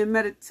time with me in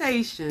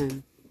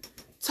meditation.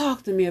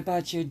 Talk to me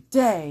about your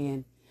day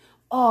and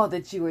all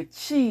that you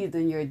achieved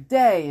in your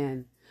day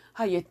and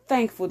how you're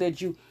thankful that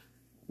you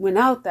went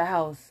out the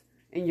house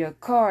in your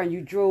car and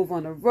you drove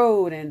on the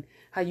road and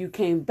how you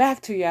came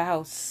back to your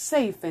house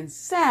safe and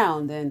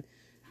sound. And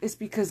it's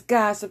because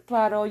God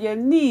supplied all your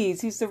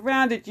needs. He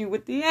surrounded you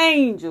with the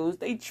angels.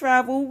 They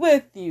travel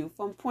with you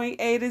from point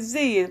A to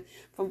Z and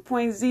from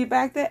point Z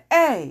back to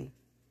A.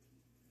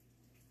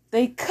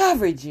 They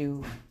covered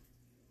you.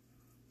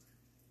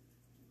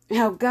 And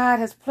how God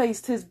has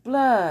placed his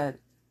blood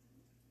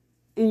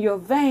in your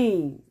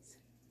veins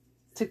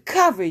to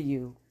cover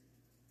you,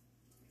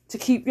 to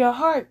keep your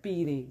heart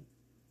beating.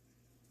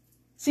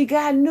 See,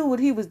 God knew what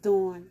he was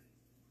doing.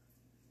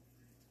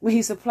 When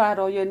he supplied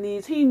all your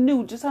needs, he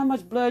knew just how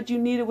much blood you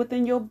needed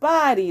within your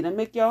body to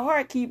make your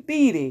heart keep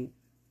beating.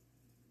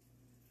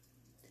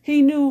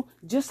 He knew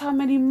just how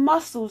many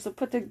muscles to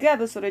put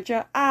together so that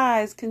your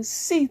eyes can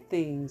see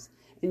things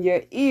and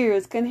your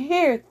ears can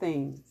hear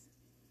things.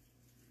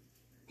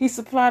 He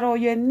supplied all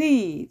your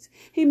needs.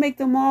 He made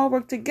them all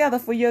work together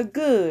for your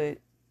good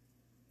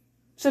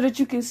so that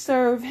you can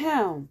serve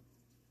him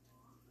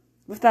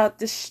without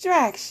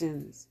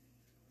distractions,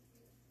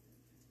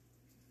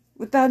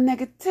 without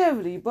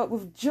negativity, but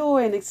with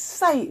joy and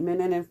excitement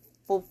and in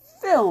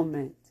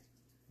fulfillment,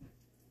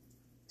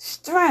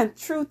 strength,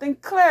 truth,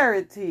 and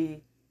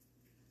clarity.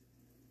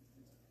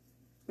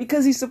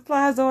 Because he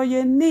supplies all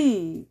your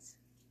needs.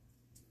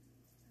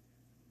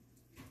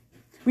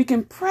 We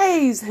can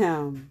praise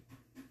him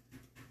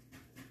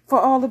for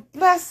all the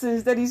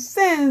blessings that he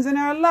sends in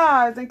our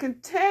lives and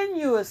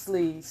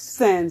continuously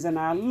sends in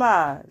our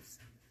lives.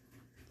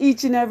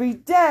 Each and every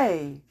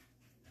day,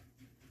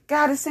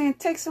 God is saying,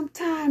 take some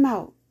time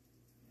out.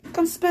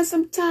 Come spend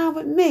some time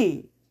with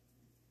me.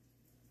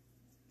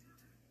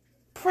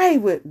 Pray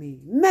with me.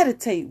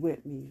 Meditate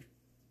with me.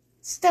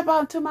 Step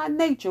out into my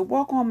nature.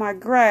 Walk on my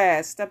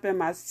grass. Step in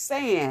my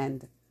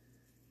sand.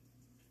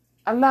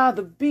 Allow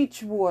the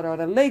beach water or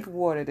the lake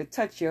water to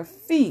touch your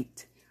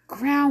feet.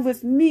 Ground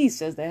with me,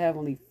 says the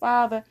Heavenly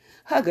Father.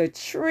 Hug a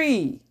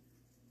tree.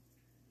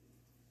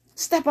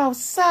 Step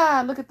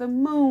outside. Look at the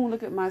moon.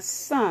 Look at my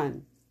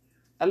sun.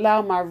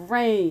 Allow my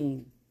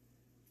rain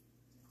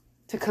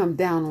to come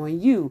down on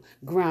you.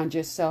 Ground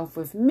yourself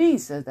with me,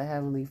 says the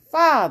Heavenly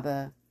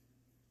Father.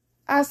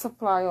 I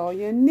supply all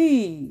your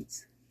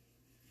needs.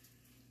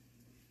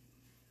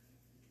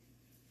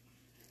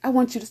 I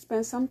want you to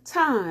spend some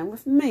time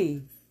with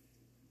me.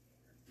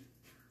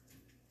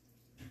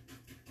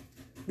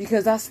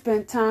 Because I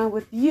spent time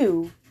with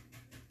you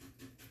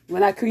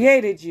when I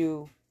created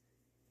you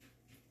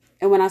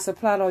and when I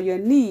supplied all your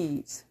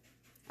needs.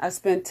 I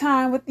spent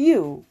time with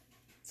you.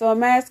 So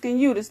I'm asking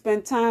you to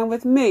spend time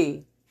with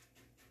me.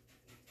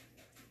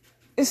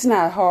 It's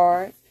not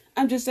hard.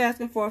 I'm just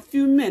asking for a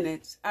few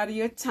minutes out of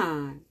your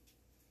time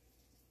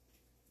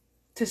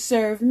to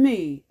serve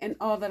me and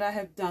all that I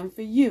have done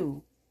for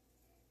you.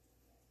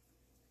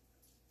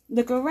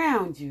 Look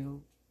around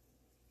you.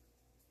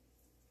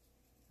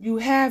 You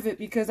have it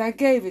because I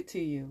gave it to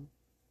you.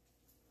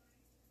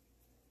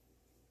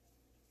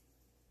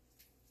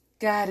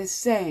 God is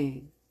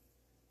saying,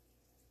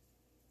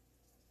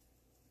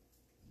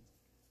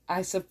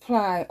 I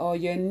supply all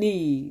your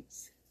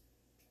needs.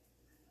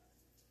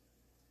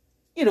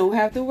 You don't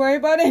have to worry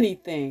about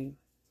anything.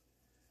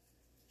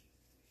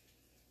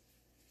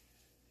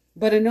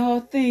 But in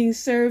all things,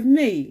 serve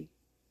me.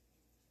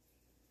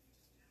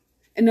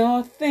 In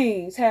all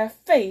things, have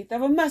faith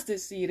of a mustard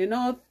seed. In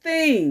all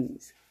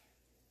things,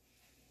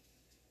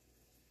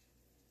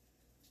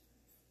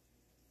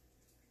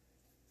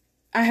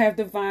 I have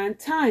divine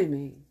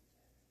timing.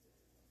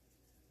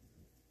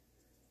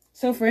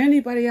 So for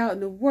anybody out in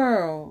the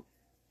world,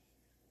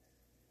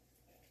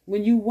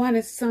 when you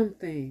wanted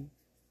something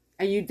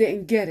and you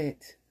didn't get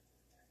it,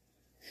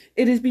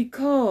 it is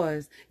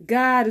because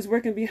God is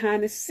working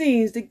behind the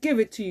scenes to give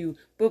it to you.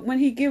 But when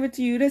he give it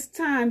to you this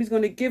time, he's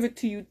going to give it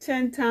to you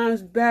 10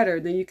 times better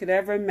than you could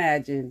ever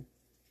imagine.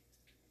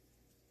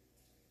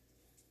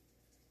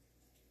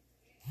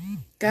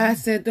 God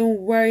said,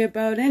 don't worry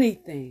about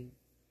anything.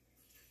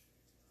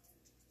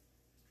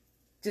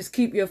 Just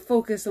keep your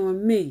focus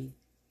on me.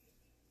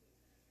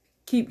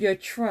 Keep your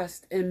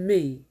trust in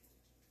me.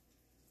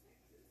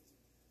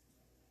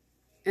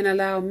 And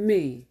allow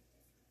me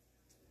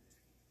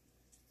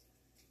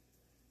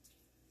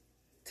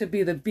to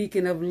be the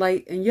beacon of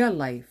light in your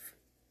life.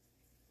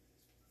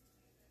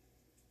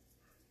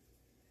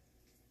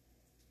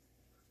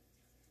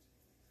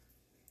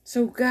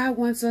 So God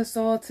wants us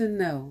all to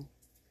know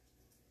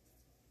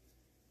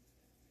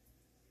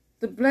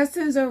the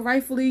blessings are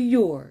rightfully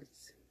yours.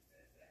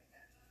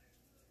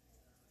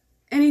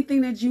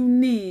 Anything that you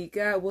need,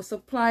 God will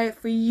supply it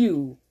for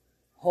you.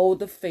 Hold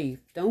the faith.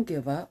 Don't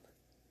give up.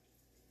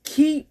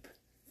 Keep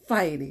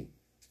fighting.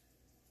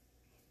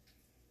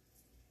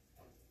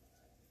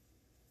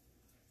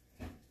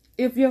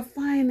 If your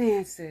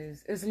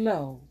finances is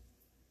low,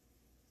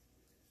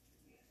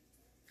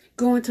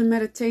 go into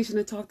meditation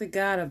and talk to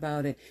God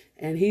about it,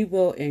 and he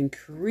will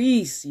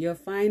increase your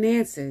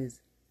finances.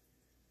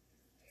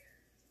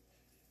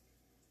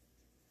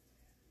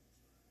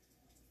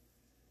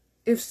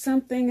 If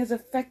something is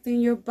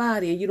affecting your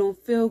body and you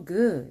don't feel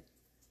good,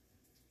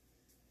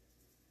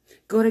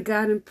 go to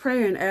God in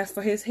prayer and ask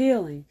for his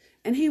healing,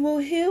 and he will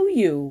heal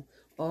you.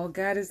 All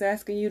God is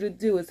asking you to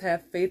do is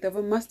have faith of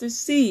a mustard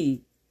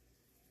seed.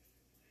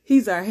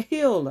 He's our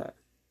healer.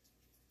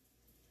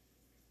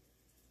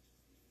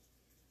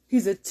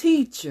 He's a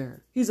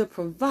teacher. He's a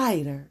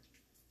provider.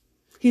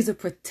 He's a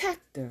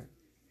protector.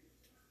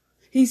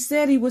 He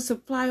said he would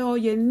supply all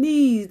your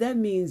needs. That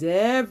means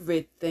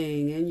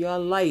everything in your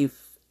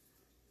life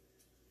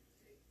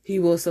he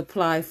will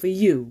supply for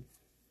you.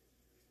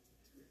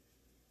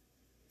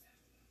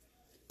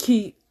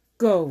 Keep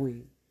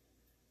going.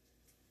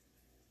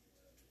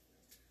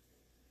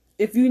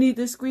 If you need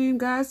to scream,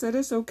 God said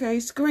it's okay,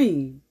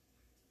 scream.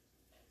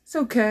 It's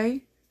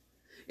okay.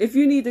 If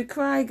you need to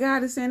cry,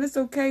 God is saying it's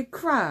okay,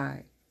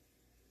 cry.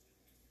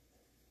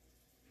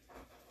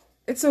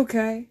 It's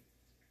okay.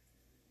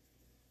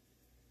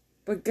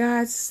 But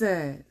God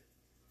said,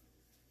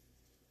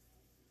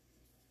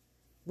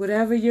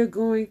 whatever you're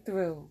going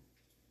through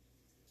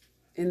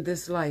in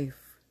this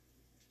life,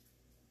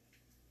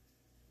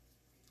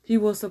 He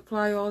will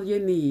supply all your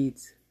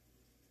needs.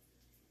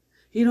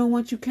 He don't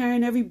want you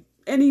carrying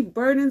any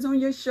burdens on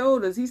your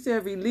shoulders. He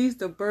said, release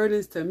the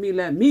burdens to me.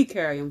 Let me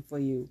carry them for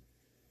you.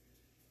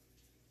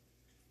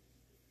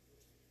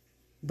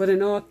 But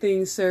in all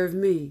things serve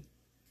me.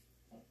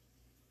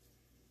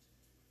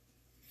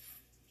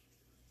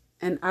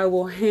 And I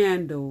will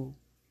handle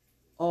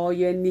all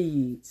your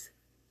needs.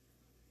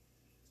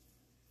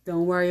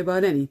 Don't worry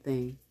about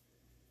anything.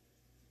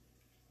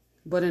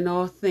 But in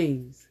all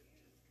things,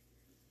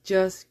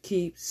 just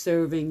keep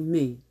serving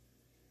me.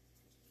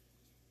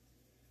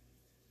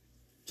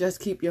 Just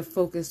keep your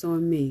focus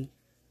on me.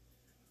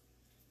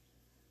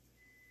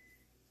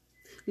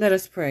 Let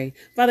us pray.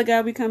 Father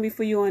God, we come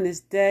before you on this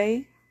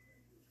day.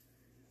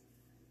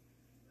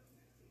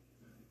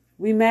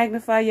 We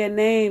magnify your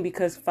name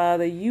because,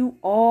 Father, you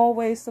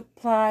always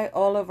supply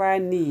all of our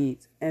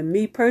needs. And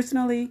me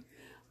personally,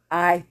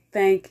 I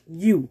thank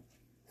you.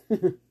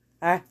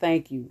 I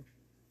thank you.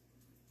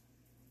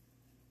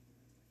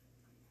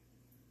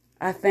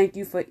 I thank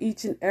you for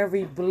each and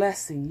every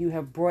blessing you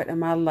have brought in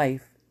my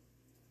life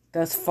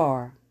thus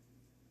far.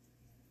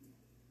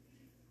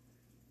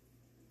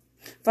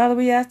 Father,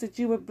 we ask that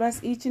you would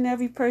bless each and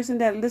every person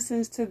that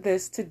listens to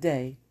this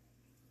today.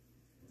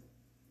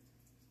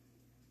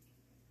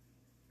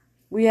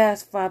 We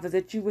ask, Father,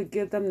 that you would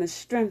give them the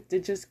strength to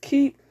just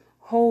keep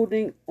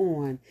holding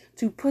on,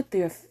 to put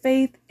their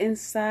faith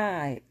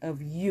inside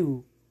of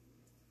you,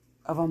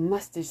 of a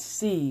mustard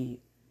seed,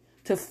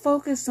 to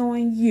focus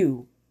on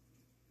you,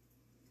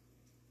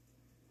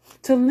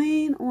 to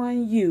lean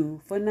on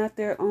you for not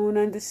their own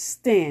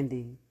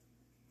understanding,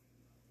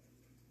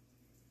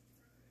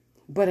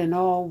 but in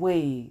all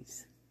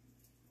ways,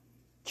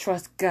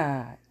 trust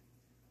God,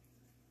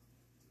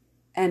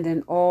 and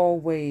in all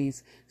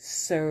ways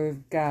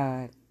serve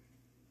God.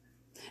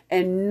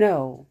 And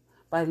know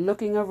by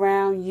looking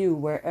around you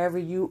wherever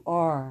you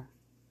are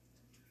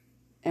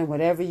and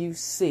whatever you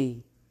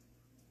see,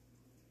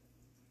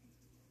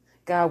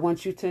 God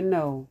wants you to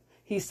know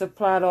He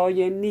supplied all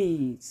your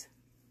needs.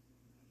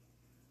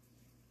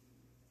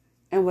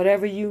 And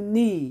whatever you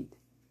need,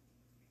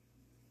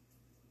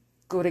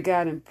 go to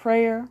God in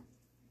prayer,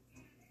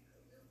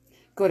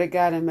 go to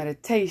God in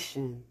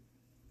meditation,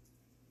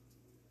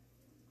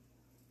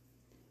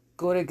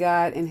 go to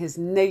God in His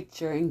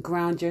nature and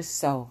ground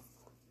yourself.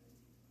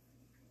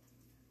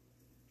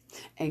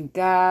 And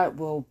God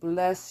will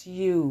bless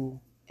you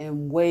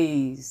in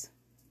ways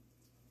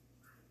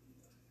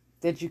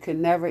that you could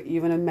never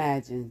even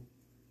imagine.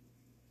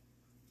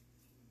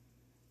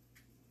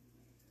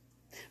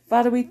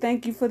 Father, we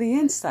thank you for the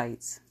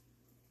insights.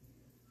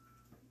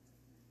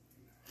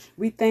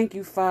 We thank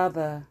you,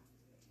 Father,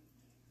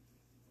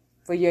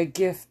 for your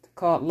gift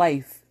called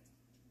life.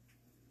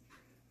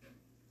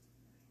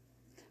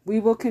 We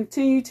will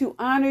continue to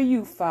honor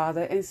you,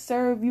 Father, and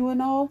serve you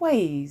in all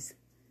ways.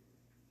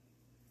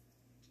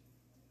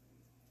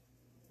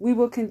 We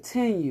will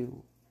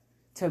continue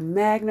to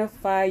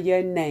magnify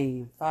your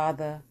name,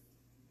 Father,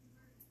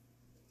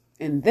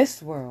 in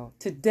this world,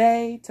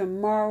 today,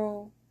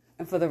 tomorrow,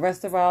 and for the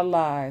rest of our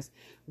lives.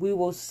 We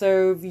will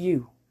serve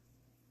you.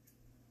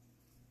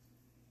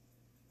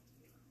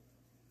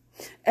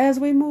 As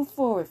we move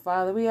forward,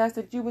 Father, we ask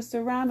that you would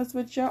surround us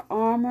with your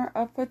armor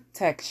of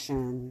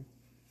protection.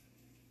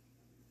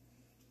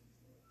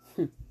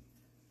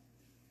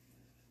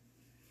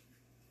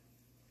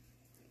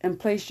 And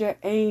place your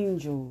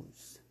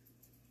angels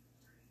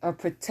of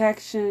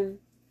protection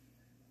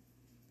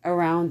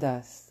around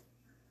us.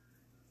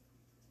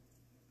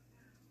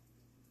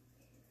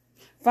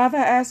 Father,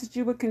 I ask that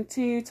you would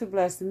continue to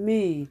bless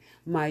me,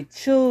 my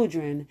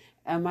children,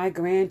 and my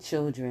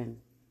grandchildren.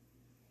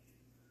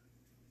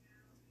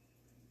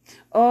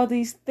 All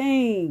these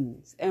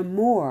things and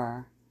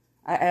more,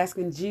 I ask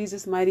in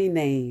Jesus' mighty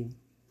name.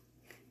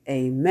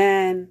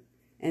 Amen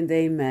and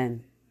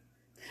amen.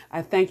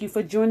 I thank you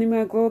for joining me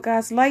on Grow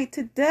God's Light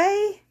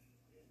today.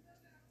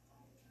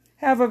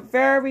 Have a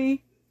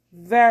very,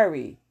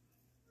 very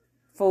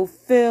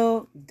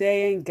fulfilled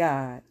day in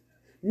God.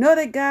 Know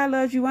that God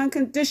loves you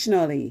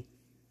unconditionally.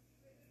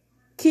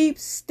 Keep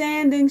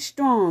standing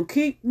strong.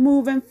 Keep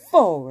moving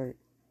forward.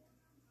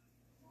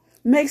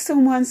 Make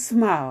someone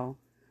smile.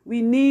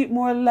 We need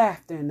more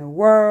laughter in the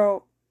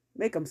world.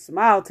 Make them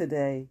smile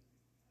today.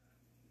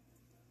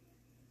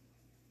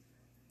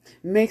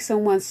 Make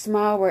someone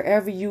smile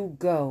wherever you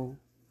go.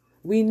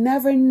 We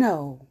never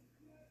know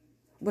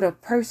what a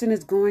person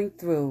is going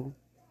through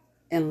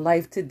in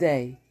life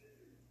today.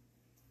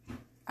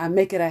 I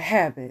make it a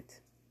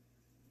habit.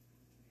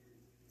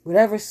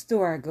 Whatever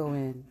store I go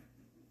in,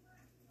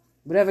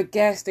 whatever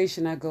gas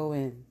station I go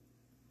in,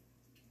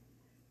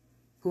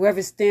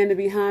 whoever's standing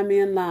behind me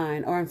in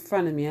line or in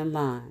front of me in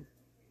line,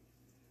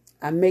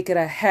 I make it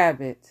a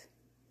habit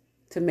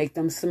to make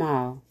them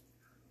smile,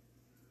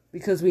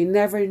 because we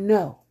never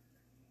know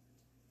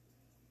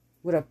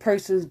what a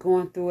person's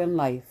going through in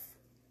life.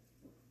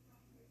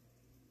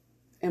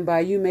 And by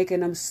you making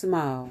them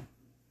smile,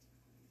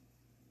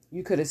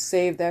 you could have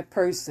saved that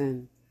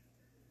person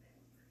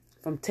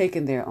from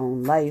taking their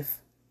own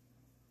life.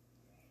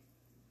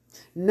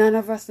 None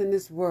of us in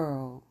this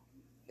world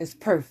is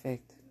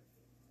perfect.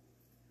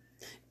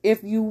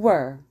 If you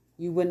were,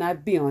 you would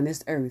not be on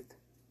this earth.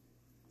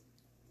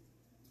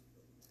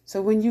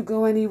 So when you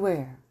go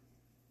anywhere,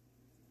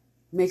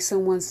 make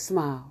someone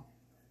smile.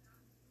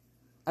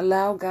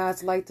 Allow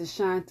God's light to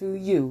shine through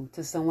you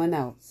to someone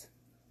else.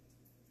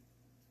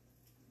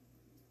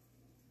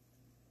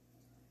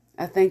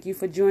 I thank you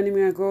for joining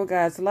me on Grow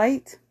God's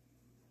Light.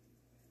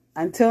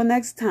 Until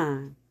next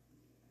time,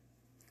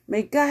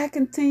 may God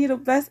continue to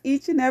bless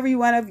each and every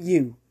one of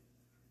you.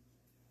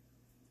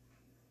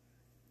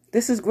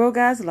 This is Grow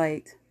God's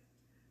Light.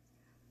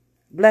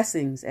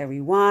 Blessings,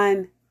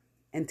 everyone,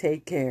 and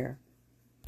take care.